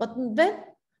rate. But then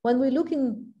when we're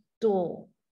looking to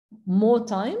more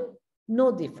time,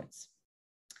 no difference.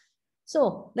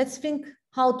 So let's think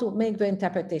how to make the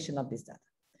interpretation of this data.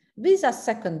 These are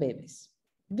second babies.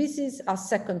 This is our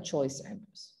second choice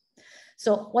embryos.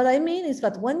 So what I mean is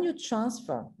that when you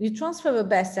transfer the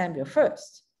best embryo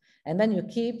first, and then you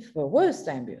keep the worst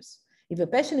embryos. If a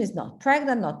patient is not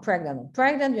pregnant,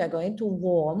 you are going to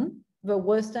warm the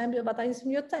worst embryo that is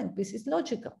in your tank. This is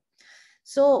logical.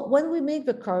 So when we make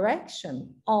the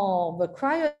correction of the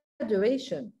cryo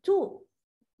duration to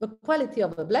the quality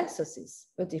of the blastocysts,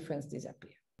 the difference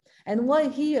disappears. And why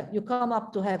here you come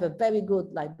up to have a very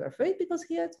good live birth rate? Because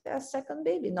here it's a second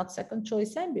baby, not second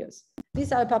choice embryos.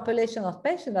 These are a population of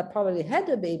patients that probably had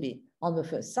a baby on the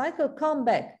first cycle, come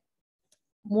back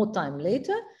more time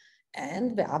later,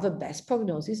 and they are the best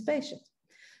prognosis patients.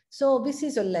 So this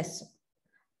is a lesson.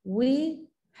 We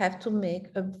have to make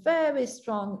a very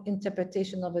strong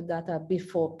interpretation of the data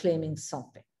before claiming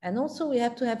something. And also we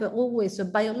have to have always a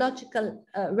biological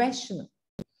rationale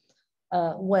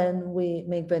when we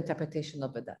make the interpretation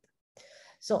of the data.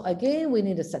 So again, we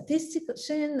need a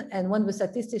statistician, and when the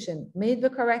statistician made the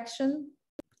correction,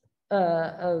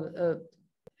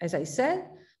 as I said,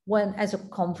 when as a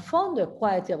confounder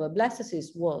quality of a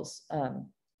blastocyst was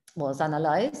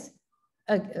analyzed,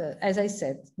 as I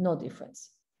said, no difference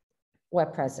were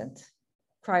present.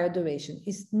 Cryo duration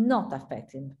is not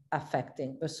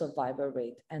affecting the survival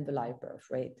rate and the live birth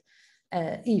rate,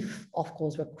 if, of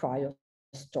course, the cryo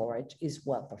storage is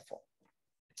well performed.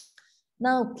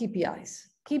 Now, KPIs.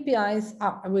 KPIs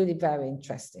are really very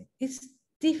interesting. It's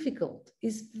difficult,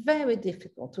 it's very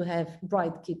difficult to have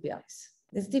right KPIs.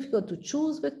 It's difficult to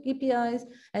choose the KPIs,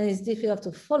 and it's difficult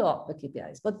to follow up the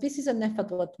KPIs, but this is an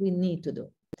effort what we need to do.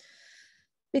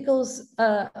 Because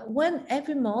when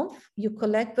every month you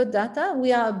collect the data,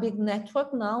 we are a big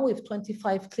network now with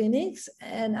 25 clinics,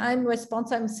 and I'm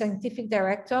scientific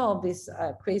director of this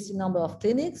crazy number of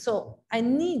clinics. So I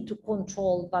need to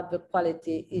control that the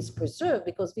quality is preserved,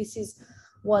 because this is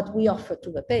what we offer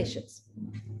to the patients.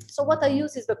 So what I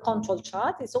use is the control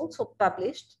chart. It's also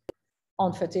published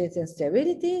on fertility and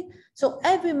sterility. So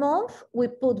every month we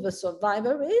put the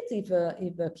survival rate, if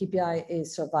the KPI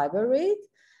is survival rate.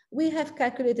 We have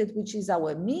calculated which is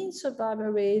our mean survival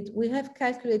rate. We have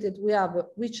calculated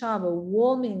which are the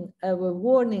warning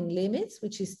limits,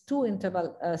 which is 2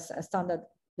 interval standard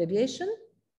deviation.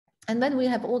 And then we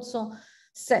have also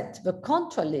set the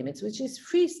control limits, which is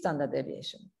 3 standard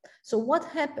deviation. So what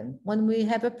happens when we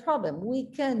have a problem? We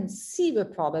can see the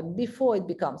problem before it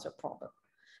becomes a problem.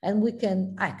 And we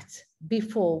can act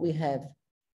before we have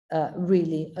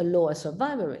really a lower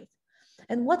survival rate.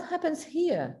 And what happens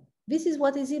here? This is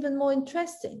what is even more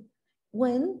interesting.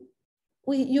 When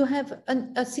you have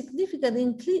a significant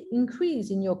increase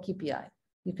in your KPI,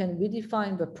 you can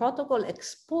redefine the protocol,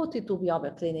 export it to the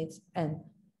other clinics, and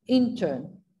in turn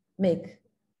make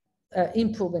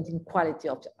improvement in quality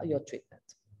of your treatment.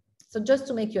 So just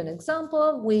to make you an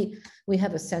example, we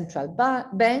have a central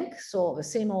bank. So the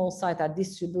same old sites are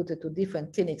distributed to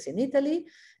different clinics in Italy,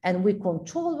 and we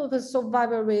control the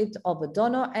survival rate of the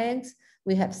donor eggs.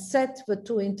 We have set the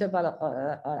 2 interval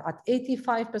at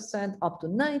 85% up to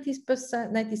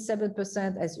 90%,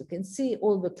 97%. As you can see,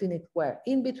 all the clinics were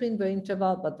in between the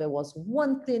interval, but there was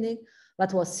one clinic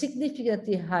that was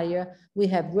significantly higher. We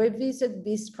have revisited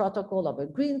this protocol of a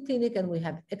green clinic, and we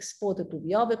have exported to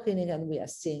the other clinic, and we are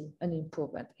seeing an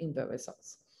improvement in the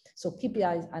results. So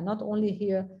KPIs are not only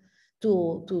here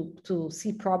to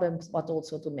see problems, but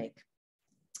also to make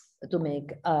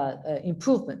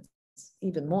improvements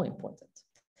even more important.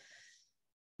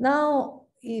 Now,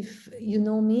 if you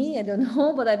know me, I don't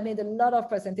know, but I've made a lot of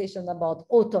presentations about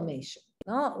automation.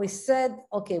 No? We said,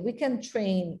 okay, we can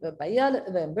train the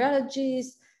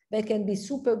embryologists, they can be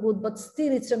super good, but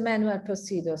still it's a manual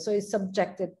procedure. So it's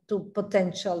subjected to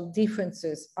potential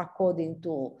differences according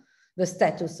to the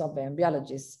status of the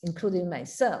embryologists, including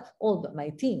myself, all my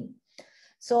team.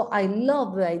 So I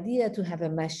love the idea to have a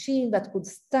machine that could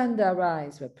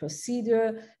standardize the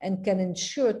procedure and can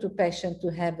ensure to patients to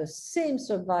have the same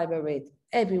survival rate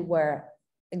everywhere,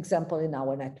 example in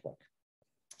our network.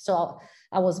 So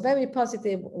I was very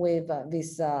positive with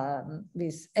this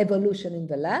evolution in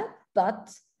the lab,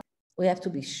 but we have to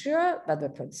be sure that the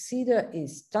procedure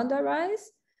is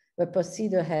standardized, the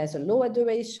procedure has a lower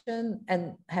duration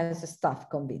and has a staff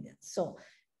convenience. So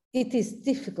it is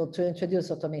difficult to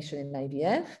introduce automation in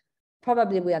IVF.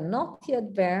 Probably we are not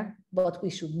yet there, but we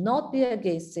should not be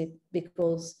against it,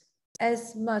 because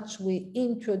as much we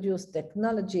introduce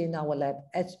technology in our lab,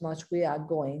 as much we are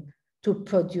going to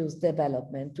produce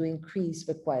development to increase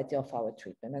the quality of our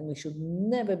treatment. And we should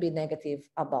never be negative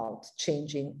about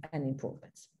changing and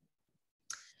improvements.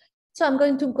 So I'm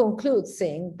going to conclude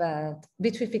saying that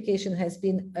vitrification has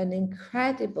been an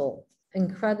incredible,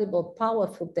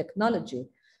 powerful technology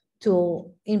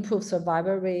to improve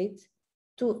survival rate,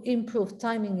 to improve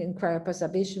timing in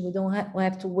cryopreservation. We don't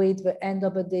have to wait the end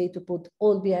of the day to put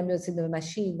all the embryos in the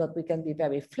machine, but we can be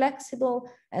very flexible,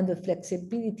 and the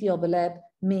flexibility of the lab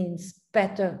means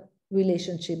better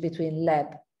relationship between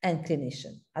lab and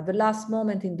clinician. At the last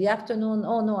moment in the afternoon,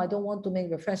 oh no, I don't want to make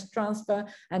the fresh transfer,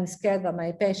 I'm scared that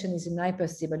my patient is in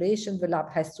hyperstimulation, the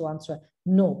lab has to answer,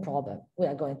 no problem, we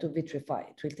are going to vitrify.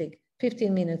 It will take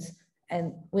 15 minutes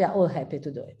and we are all happy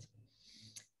to do it.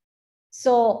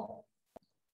 So,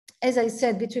 as I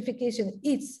said, vitrification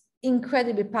is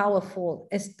incredibly powerful,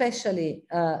 especially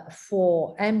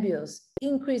for embryos,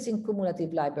 increasing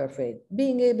cumulative live birth rate,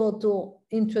 being able to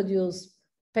introduce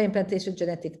preimplantation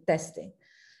genetic testing,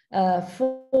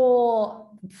 for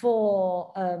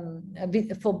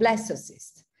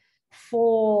blastocysts,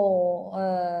 for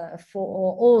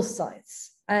oocytes,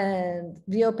 and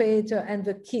the operator and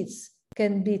the kids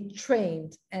can be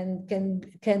trained and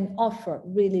can offer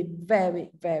really very,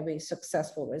 very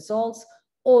successful results,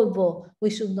 although we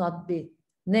should not be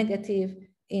negative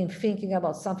in thinking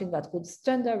about something that could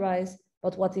standardize.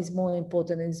 But what is more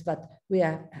important is that we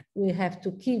have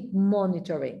to keep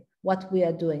monitoring what we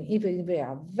are doing. Even if we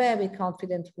are very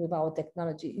confident with our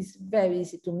technology, it's very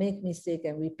easy to make mistake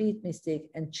and repeat mistake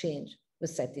and change the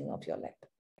setting of your lab.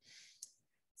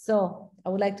 So I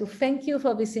would like to thank you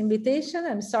for this invitation.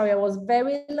 I'm sorry I was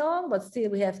very long, but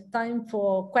still we have time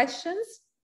for questions.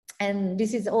 And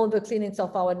this is all the clinics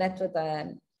of our network.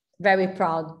 I'm very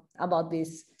proud about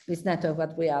this network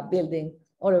that we are building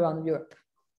all around Europe.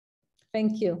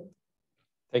 Thank you.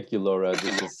 Thank you, Laura.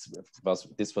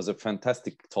 This was a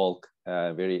fantastic talk,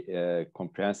 very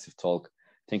comprehensive talk.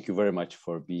 Thank you very much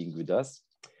for being with us.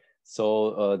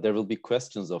 So there will be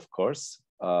questions, of course.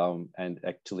 And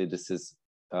actually, this is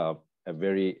a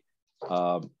very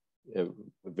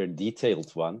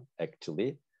detailed one,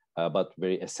 actually, but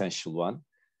very essential one.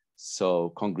 So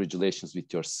congratulations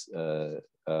with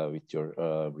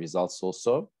your results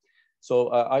also. So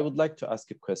I would like to ask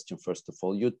a question, first of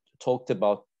all. You talked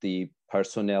about the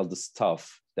personnel, the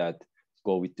staff that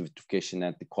go with the vitrification,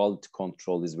 and the quality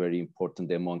control is very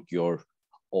important among your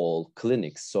all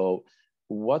clinics. So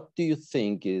what do you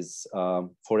think is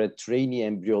for a trainee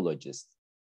embryologist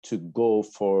to go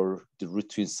for the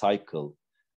routine cycle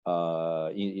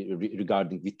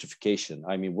regarding vitrification?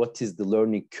 I mean, what is the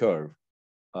learning curve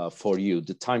for you,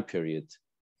 the time period?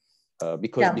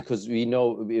 Because we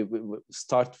know we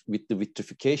start with the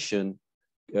vitrification,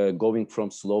 going from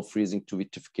slow freezing to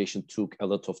vitrification took a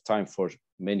lot of time for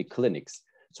many clinics.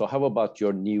 So how about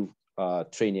your new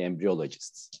trainee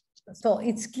embryologists? So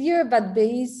it's clear that there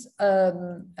is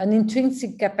an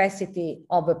intrinsic capacity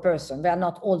of a person. They are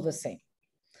not all the same.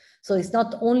 So it's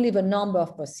not only the number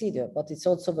of procedure, but it's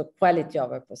also the quality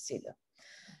of a procedure.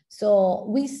 So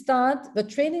the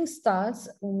training starts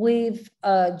with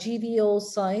a GVO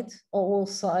site or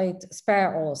oocyte,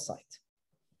 spare oocyte.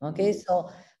 Okay, so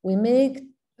we make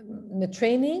the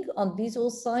training on this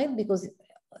oocyte because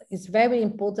it's very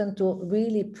important to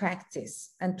really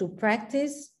practice, and to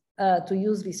practice to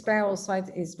use the spare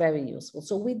oocyte is very useful.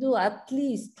 So we do at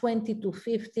least 20 to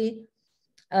 50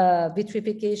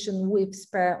 vitrification with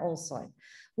spare oocyte.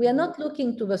 We are not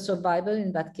looking to the survival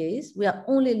in that case. We are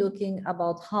only looking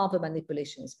about how the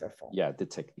manipulation is performed. Yeah, the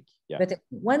technique. Yeah.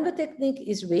 When the technique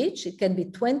is reached, it can be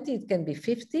 20, it can be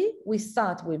 50. We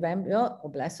start with embryo or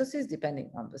blastocyst,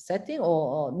 depending on the setting,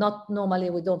 or not. Normally,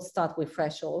 we don't start with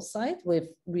fresh oocyte, with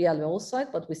real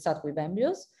oocyte, but we start with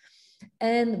embryos.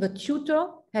 And the tutor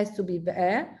has to be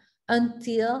there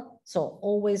until, so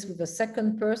always with the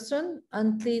second person,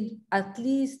 until at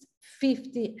least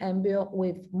 50 embryo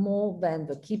with more than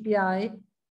the KPI,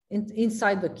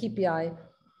 inside the KPI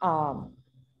are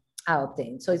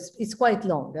obtained. So it's quite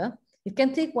long. Huh? It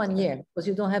can take 1 year because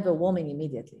you don't have a warming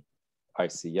immediately. I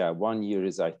see. Yeah, 1 year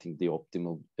is, I think, the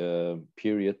optimal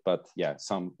period. But yeah,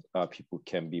 some people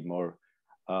can be more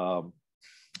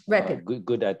rapid.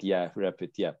 Good at, yeah,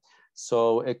 rapid. Yeah.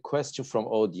 So a question from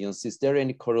audience: is there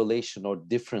any correlation or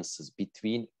differences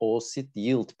between oocyte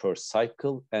yield per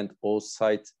cycle and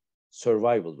oocyte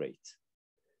survival rate?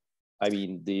 I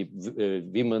mean, the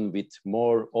women with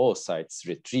more oocytes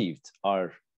retrieved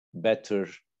are better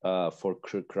for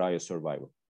cryo survival.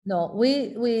 No,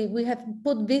 we have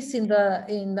put this in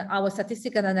our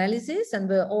statistical analysis, and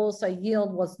the oocyte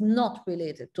yield was not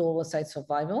related to oocyte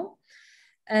survival.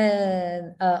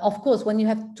 And of course, when you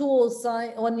have two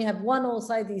oocytes, when you have one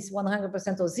oocyte is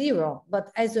 100% or zero,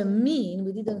 but as a mean,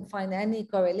 we didn't find any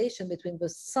correlation between the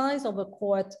size of the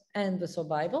cohort and the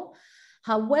survival.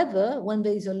 However, when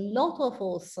there is a lot of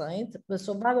oocyte, the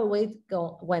survival rate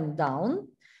went down.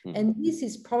 And this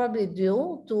is probably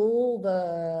due to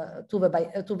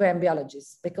the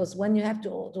embryologists, because when you have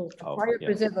to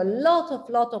cryopreserve a lot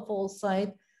of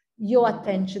oocyte, your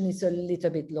attention is a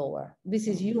little bit lower. This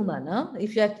is human. Huh?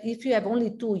 If you have only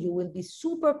 2, you will be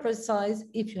super precise.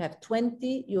 If you have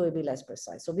 20, you will be less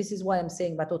precise. So this is why I'm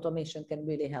saying that automation can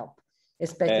really help,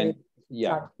 especially. And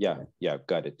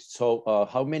got it. So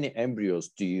how many embryos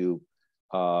do you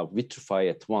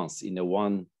vitrify at once in a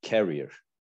one carrier?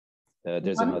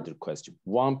 There's another question.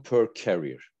 1 per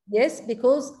carrier. Yes,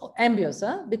 because embryos,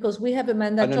 because we have a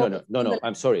mandatory. No,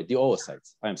 I'm sorry, the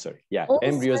oocytes. I'm sorry. Yeah, oocyte,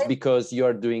 embryos, because you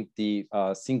are doing the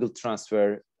single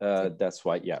transfer. That's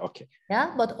why. Yeah, okay.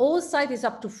 Yeah, but oocyte is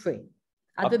up to 3.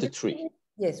 Up to 3.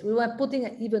 Yes, we were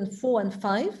putting even 4 and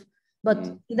 5,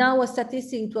 but in our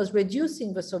statistic, it was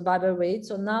reducing the survival rate.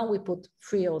 So now we put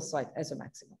 3 oocyte as a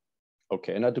maximum.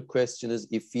 Okay, another question is,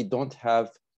 if we don't have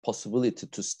possibility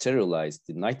to sterilize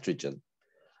the nitrogen,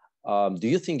 do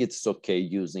you think it's okay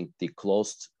using the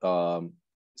closed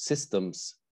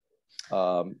systems?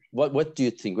 What do you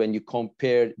think when you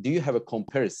compare? Do you have a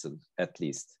comparison at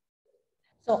least?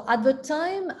 So at the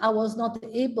time, I was not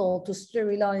able to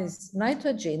sterilize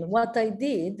nitrogen. What I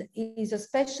did is a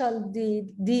special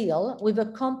deal with a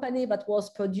company that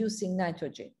was producing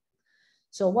nitrogen.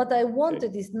 So what I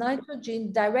wanted is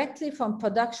nitrogen directly from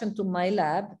production to my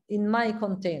lab in my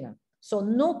container. So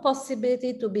no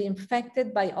possibility to be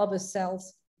infected by other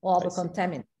cells or other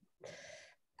contaminants.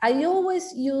 I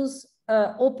always use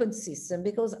open system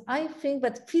because I think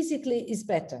that physically is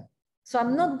better. So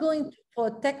I'm not going to, for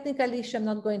a technical issue, I'm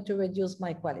not going to reduce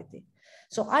my quality.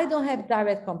 So I don't have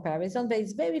direct comparison. There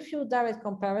is very few direct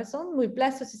comparison. With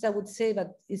blastocysts, I would say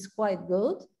that is quite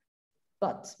good,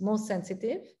 but more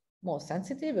sensitive.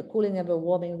 The cooling and the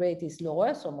warming rate is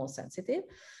lower, so more sensitive.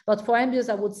 But for embryos,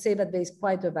 I would say that there is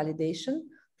quite a validation.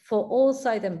 For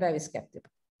oocyte, I'm very skeptical.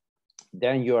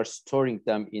 Then you are storing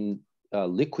them in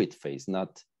liquid phase,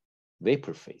 not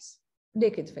vapor phase.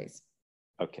 Liquid phase.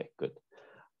 Okay, good.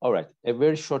 All right, a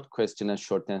very short question and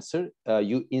short answer.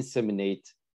 You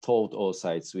inseminate thawed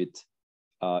oocytes with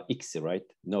ICSI, right?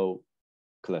 No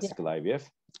classical IVF.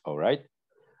 All right.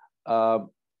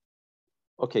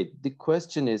 Okay, the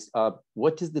question is,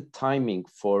 what is the timing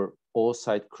for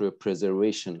oocyte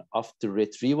cryopreservation after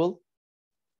retrieval?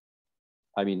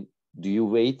 I mean, do you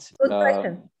wait? Good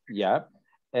question. Yeah,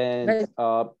 and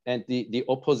the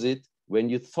opposite, when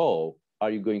you thaw, are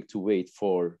you going to wait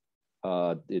for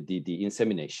the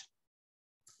insemination?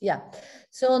 Yeah,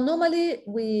 so normally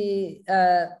we,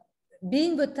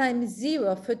 being the time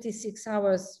 0, 36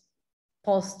 hours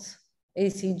post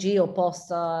ACG or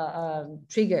post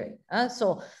triggering.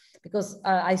 So because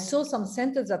I saw some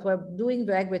centers that were doing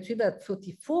the egg retrieval at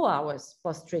 44 hours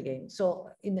post triggering. So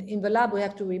in the lab, we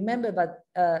have to remember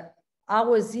that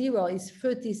hour 0 is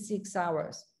 36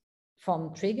 hours from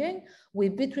triggering. We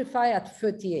vitrify at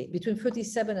 38, between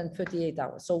 37 and 38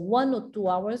 hours. So 1 or 2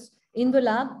 hours in the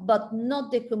lab, but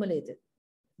not decumulated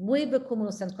with the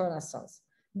cumulus and coronal cells.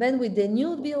 Then we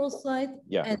denude the oocyte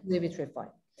and we vitrify.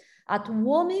 At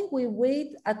warming, we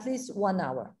wait at least 1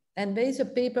 hour. And there is a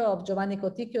paper of Giovanni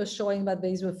Coticchio showing that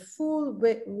there is a full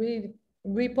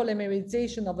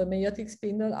repolymerization of a meiotic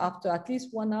spindle after at least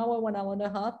 1 hour, 1 hour and a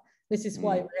half. This is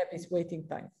why we have this waiting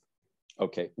time.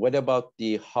 Okay. What about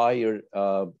the higher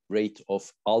rate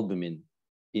of albumin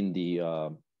in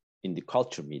the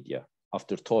culture media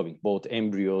after thawing, both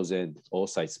embryos and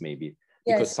oocytes maybe?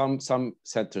 Because some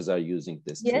centers are using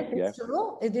this. Yes, too, it's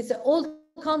true. It is an old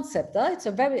concept. Huh? It's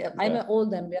a very, I'm an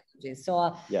old embryologist.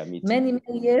 So many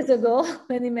years ago,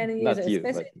 many years,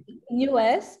 especially in the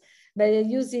US, they are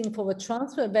using for the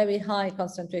transfer a very high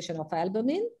concentration of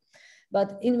albumin.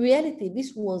 But in reality,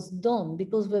 this was done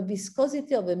because the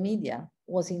viscosity of the media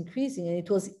was increasing and it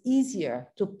was easier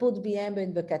to put the embryo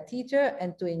in the catheter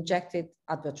and to inject it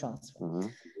at the transfer.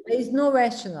 There is no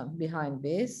rationale behind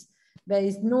this. There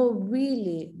is no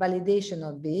really validation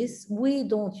of this. We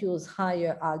don't use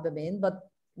higher albumin, but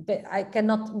I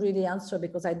cannot really answer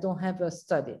because I don't have a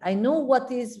study. I know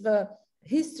what is the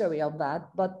history of that,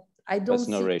 but I don't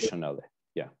see. That's no rationale.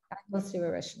 Yeah. I don't see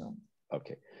a rationale.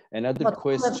 Okay. Another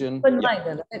question.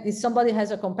 If somebody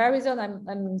has a comparison,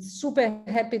 I'm super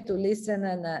happy to listen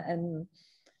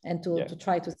and to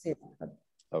try to see it.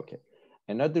 Okay.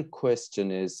 Another question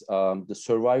is the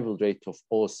survival rate of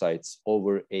oocytes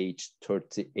over age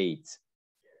 38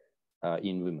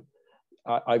 in women.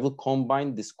 I will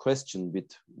combine this question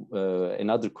with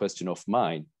another question of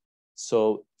mine.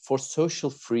 So for social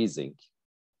freezing,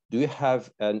 do you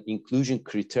have an inclusion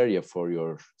criteria for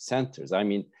your centers? I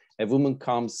mean, a woman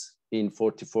comes in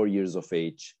 44 years of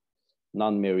age,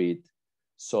 non-married,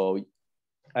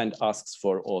 and asks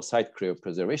for oocyte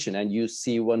cryopreservation, and you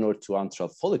see 1 or 2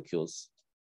 antral follicles,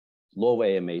 low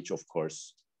AMH, of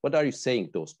course. What are you saying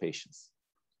to those patients?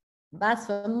 That's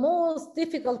the most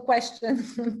difficult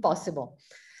question possible.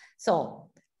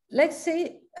 So let's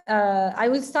say, I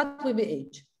will start with the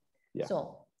age. Yeah.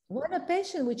 So when a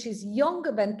patient which is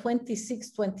younger than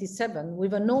 26, 27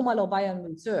 with a normal ovarian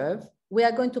reserve, we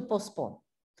are going to postpone.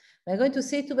 We're going to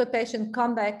say to the patient,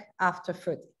 come back after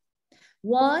 30.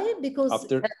 Why? Because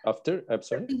after I'm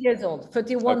sorry? 30 years old,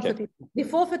 31, okay. 32.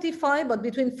 Before 35, but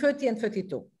between 30 and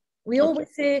 32. We always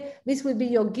say this will be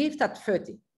your gift at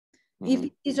 30. If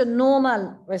it is a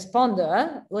normal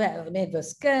responder, we made the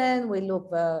scan, we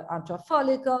look the antral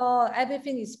follicle,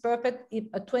 everything is perfect. If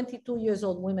a 22 years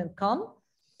old woman come,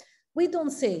 we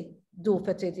don't say do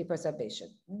fertility preservation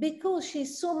because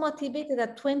she's so motivated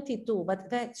at 22, but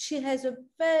that she has a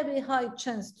very high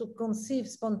chance to conceive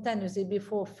spontaneously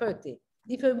before 30.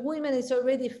 If a woman is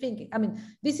already thinking, I mean,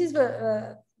 this is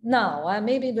the now,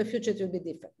 maybe in the future it will be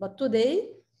different, but today,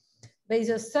 there is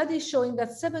a study showing that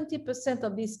 70%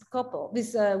 of these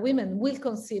women will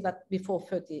conceive before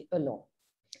 30 alone.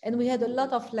 And we had a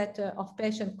lot of letters of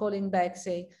patients calling back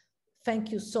saying, thank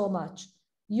you so much.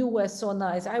 You were so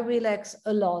nice. I relaxed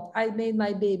a lot. I made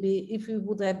my baby. If you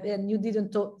would have, and you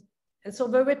didn't talk. And so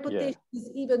the reputation is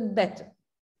even better.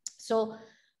 So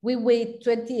we wait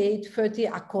 28, 30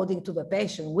 according to the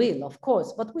patient will, of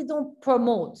course, but we don't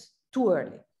promote too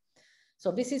early.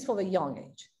 So this is for the young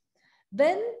age.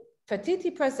 Then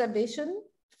fertility preservation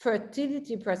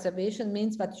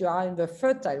means that you are in the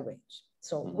fertile range.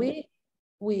 So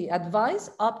we advise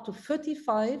up to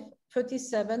 35,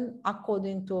 37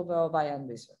 according to the ovarian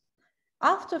reserve.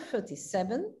 After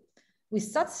 37, we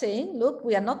start saying, look,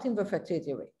 we are not in the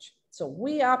fertility range. So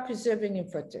we are preserving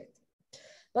infertility.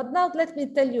 But now let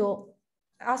me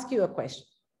ask you a question.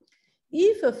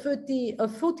 If a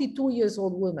 42 years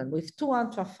old woman with 2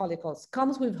 antral follicles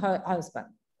comes with her husband,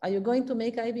 are you going to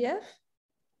make IVF?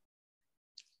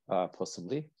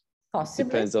 Possibly.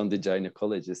 Possibly. Depends on the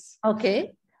gynecologist.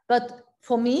 Okay. But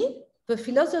for me, the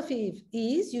philosophy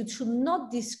is you should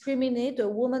not discriminate a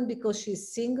woman because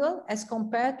she's single as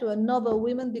compared to another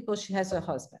woman because she has a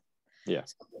husband. Yeah.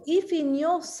 So if in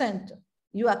your center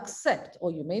you accept,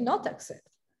 or you may not accept,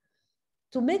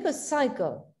 to make a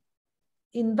cycle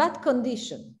in that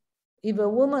condition, if a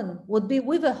woman would be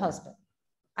with a husband,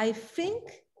 I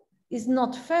think it's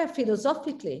not fair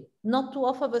philosophically not to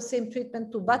offer the same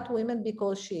treatment to that woman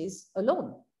because she is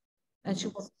alone. And she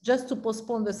was just to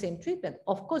postpone the same treatment.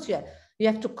 Of course, you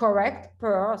have to correct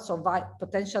per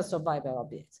potential survival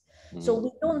of it. So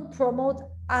we don't promote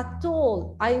at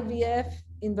all IVF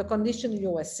in the condition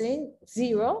you were saying,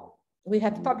 0. We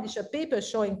have published a paper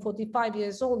showing 45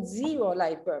 years old, 0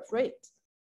 live birth rate.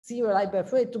 0 live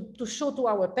birth rate to show to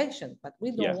our patient, but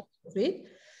we don't want to treat.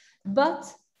 But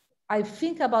I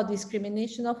think about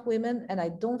discrimination of women, and I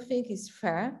don't think it's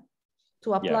fair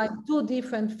to apply 2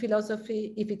 different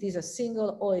philosophy if it is a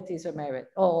single or it is a married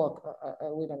or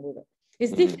a woman.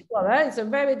 It's difficult, right? It's a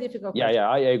very difficult question. Yeah,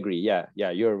 I agree. Yeah,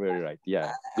 you're very right.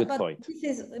 Yeah, good point.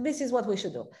 This is what we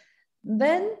should do.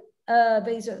 Then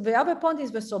The other point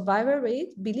is the survival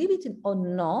rate. Believe it or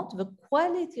not, the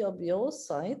quality of the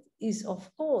oocyte is, of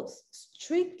course,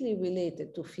 strictly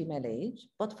related to female age,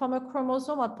 but from a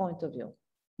chromosomal point of view,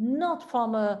 not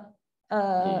from a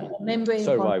membrane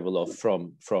survival of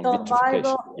from vitrification.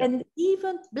 Yeah. And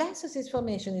even blastocyst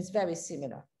formation is very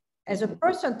similar as a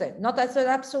percentage, not as an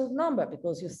absolute number,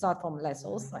 because you start from less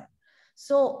oocyte.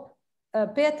 So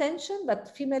pay attention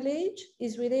that female age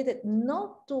is related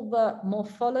not to the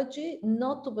morphology,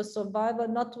 not to the survival,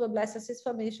 not to the blastocyst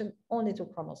formation, only to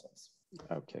chromosomes.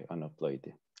 Okay,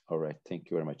 aneuploidy. All right, thank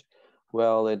you very much.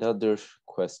 Well, another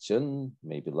question,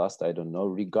 maybe last, I don't know,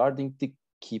 regarding the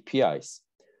KPIs.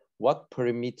 What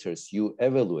parameters you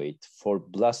evaluate for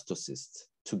blastocysts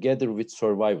together with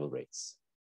survival rates,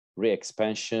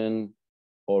 re-expansion,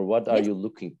 or what are you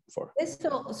looking for? Yes,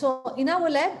 so in our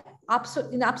lab,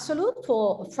 in absolute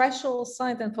for fresh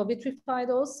oocyte and for vitrified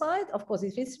oocyte, of course,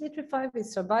 if it's vitrified with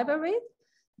survival rate,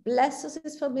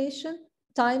 blastocyst formation,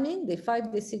 timing, day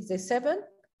 5, day 6, day 7,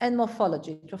 and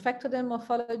morphology, trophectoderm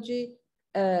morphology,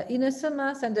 inner cell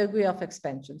mass, and degree of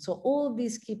expansion. So all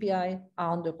these KPI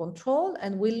are under control,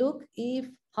 and we look if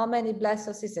how many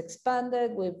blastocysts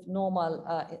expanded with normal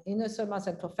inner cell mass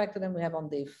and trophectoderm we have on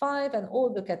day 5, and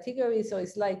all the categories. So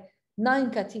it's like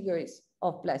 9 categories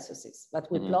of blastocysts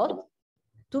that we plot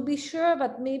to be sure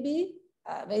that maybe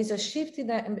there is a shift in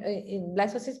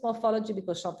blastocyst morphology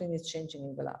because something is changing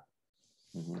in the lab.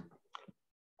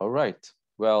 All right.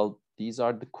 Well, these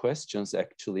are the questions.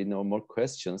 Actually, no more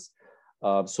questions.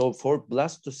 So for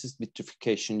blastocyst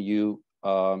vitrification, you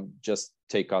just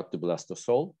take out the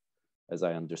blastosol, as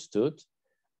I understood.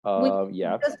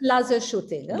 Yeah. Just laser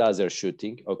shooting. Huh? Laser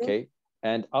shooting, okay.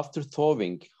 And after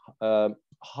thawing,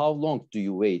 how long do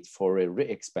you wait for a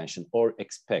re-expansion or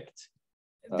expect?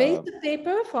 There is a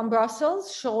paper from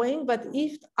Brussels showing that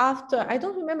if after, I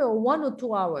don't remember 1 or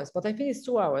 2 hours, but I think it's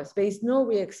 2 hours, there is no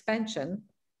re-expansion,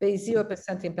 there is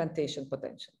 0% implantation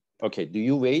potential. Okay, do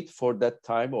you wait for that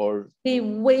time or? We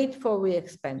wait for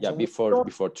re-expansion. Yeah,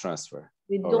 before transfer.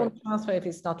 We don't transfer if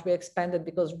it's not re-expanded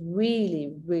because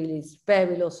really it's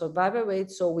very low survival rate.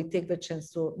 So we take the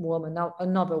chance to warm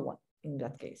another one in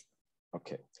that case.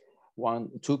 Okay,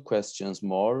 2 questions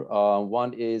more.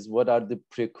 One is, what are the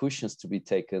precautions to be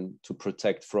taken to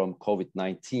protect from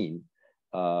COVID-19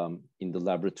 in the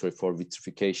laboratory for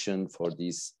vitrification for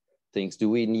these things? Do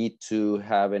we need to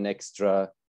have an extra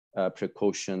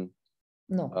precaution?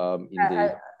 No,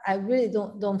 I really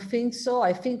don't think so.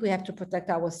 I think we have to protect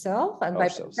ourselves, and by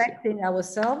protecting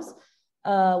ourselves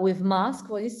with masks,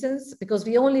 for instance, because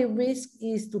the only risk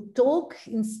is to talk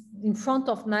in front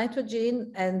of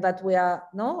nitrogen and that we are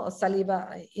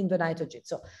saliva in the nitrogen.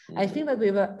 So I think that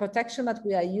with the protection that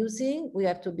we are using, we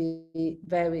have to be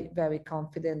very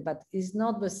confident that it's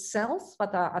not the cells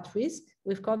that are at risk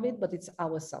with COVID, but it's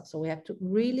ourselves. So we have to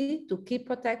really keep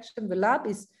protection. The lab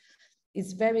is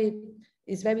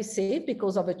very safe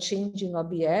because of a changing of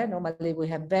the air. Normally we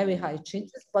have very high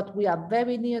changes, but we are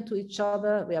very near to each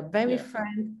other. We are very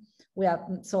frank.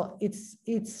 So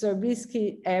it's a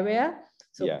risky area.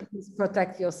 So please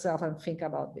protect yourself and think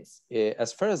about this.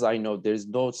 As far as I know, there is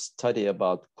no study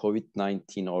about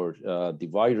COVID-19 or the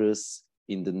virus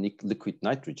in the liquid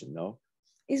nitrogen, no?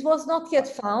 It was not yet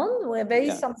found. There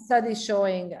is some studies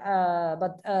showing,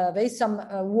 but there is some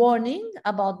warning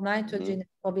about nitrogen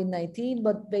COVID-19,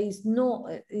 but there is no,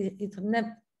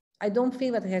 I don't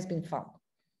think that it has been found.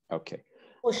 Okay.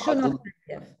 For sure not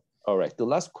yet. All right. The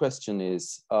last question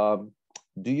is,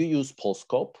 do you use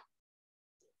pulscope,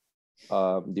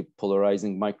 the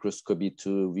polarizing microscopy,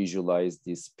 to visualize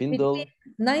the spindle? In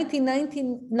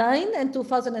 1999 and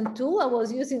 2002, I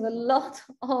was using a lot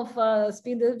of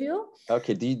spindle view.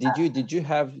 Okay, did you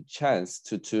have chance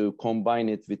to combine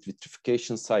it with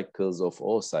vitrification cycles of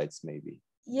oocytes maybe?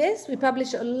 Yes, we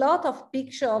published a lot of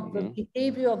pictures of the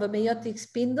behavior of a meiotic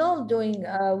spindle during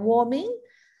warming,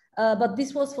 but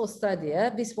this was for study.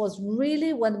 This was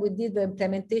really when we did the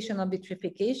implementation of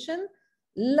vitrification.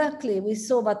 Luckily, we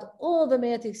saw that all the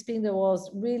meiotic spindle was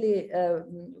really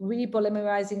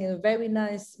repolymerizing in a very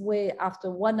nice way after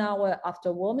 1 hour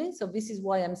after warming. So this is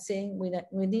why I'm saying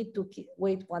we need to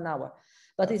wait 1 hour,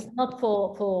 but it's not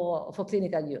for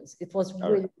clinical use. It was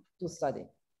really to study.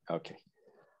 Okay.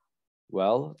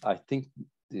 Well, I think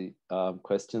the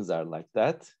questions are like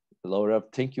that. Laura,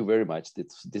 thank you very much.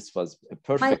 This was a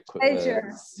perfect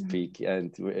speak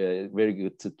and very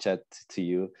good to chat to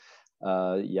you.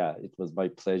 Yeah, it was my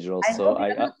pleasure also.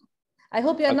 I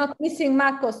hope you're not missing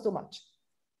Marcos too much.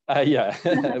 Yeah,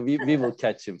 we will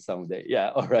catch him someday. Yeah,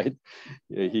 all right.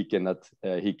 He cannot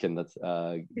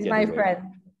He's my friend.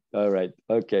 All right,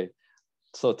 okay.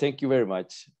 So thank you very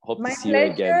much. Hope My to see you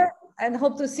again. pleasure, and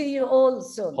hope to see you all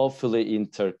soon. Hopefully in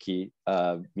Turkey.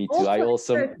 Me too.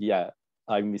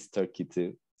 I miss Turkey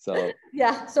too. So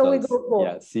yeah, so we go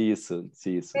forward. Yeah, see you soon.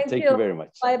 See you soon. Thank you very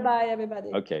much. Bye bye,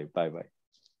 everybody. Okay, bye bye.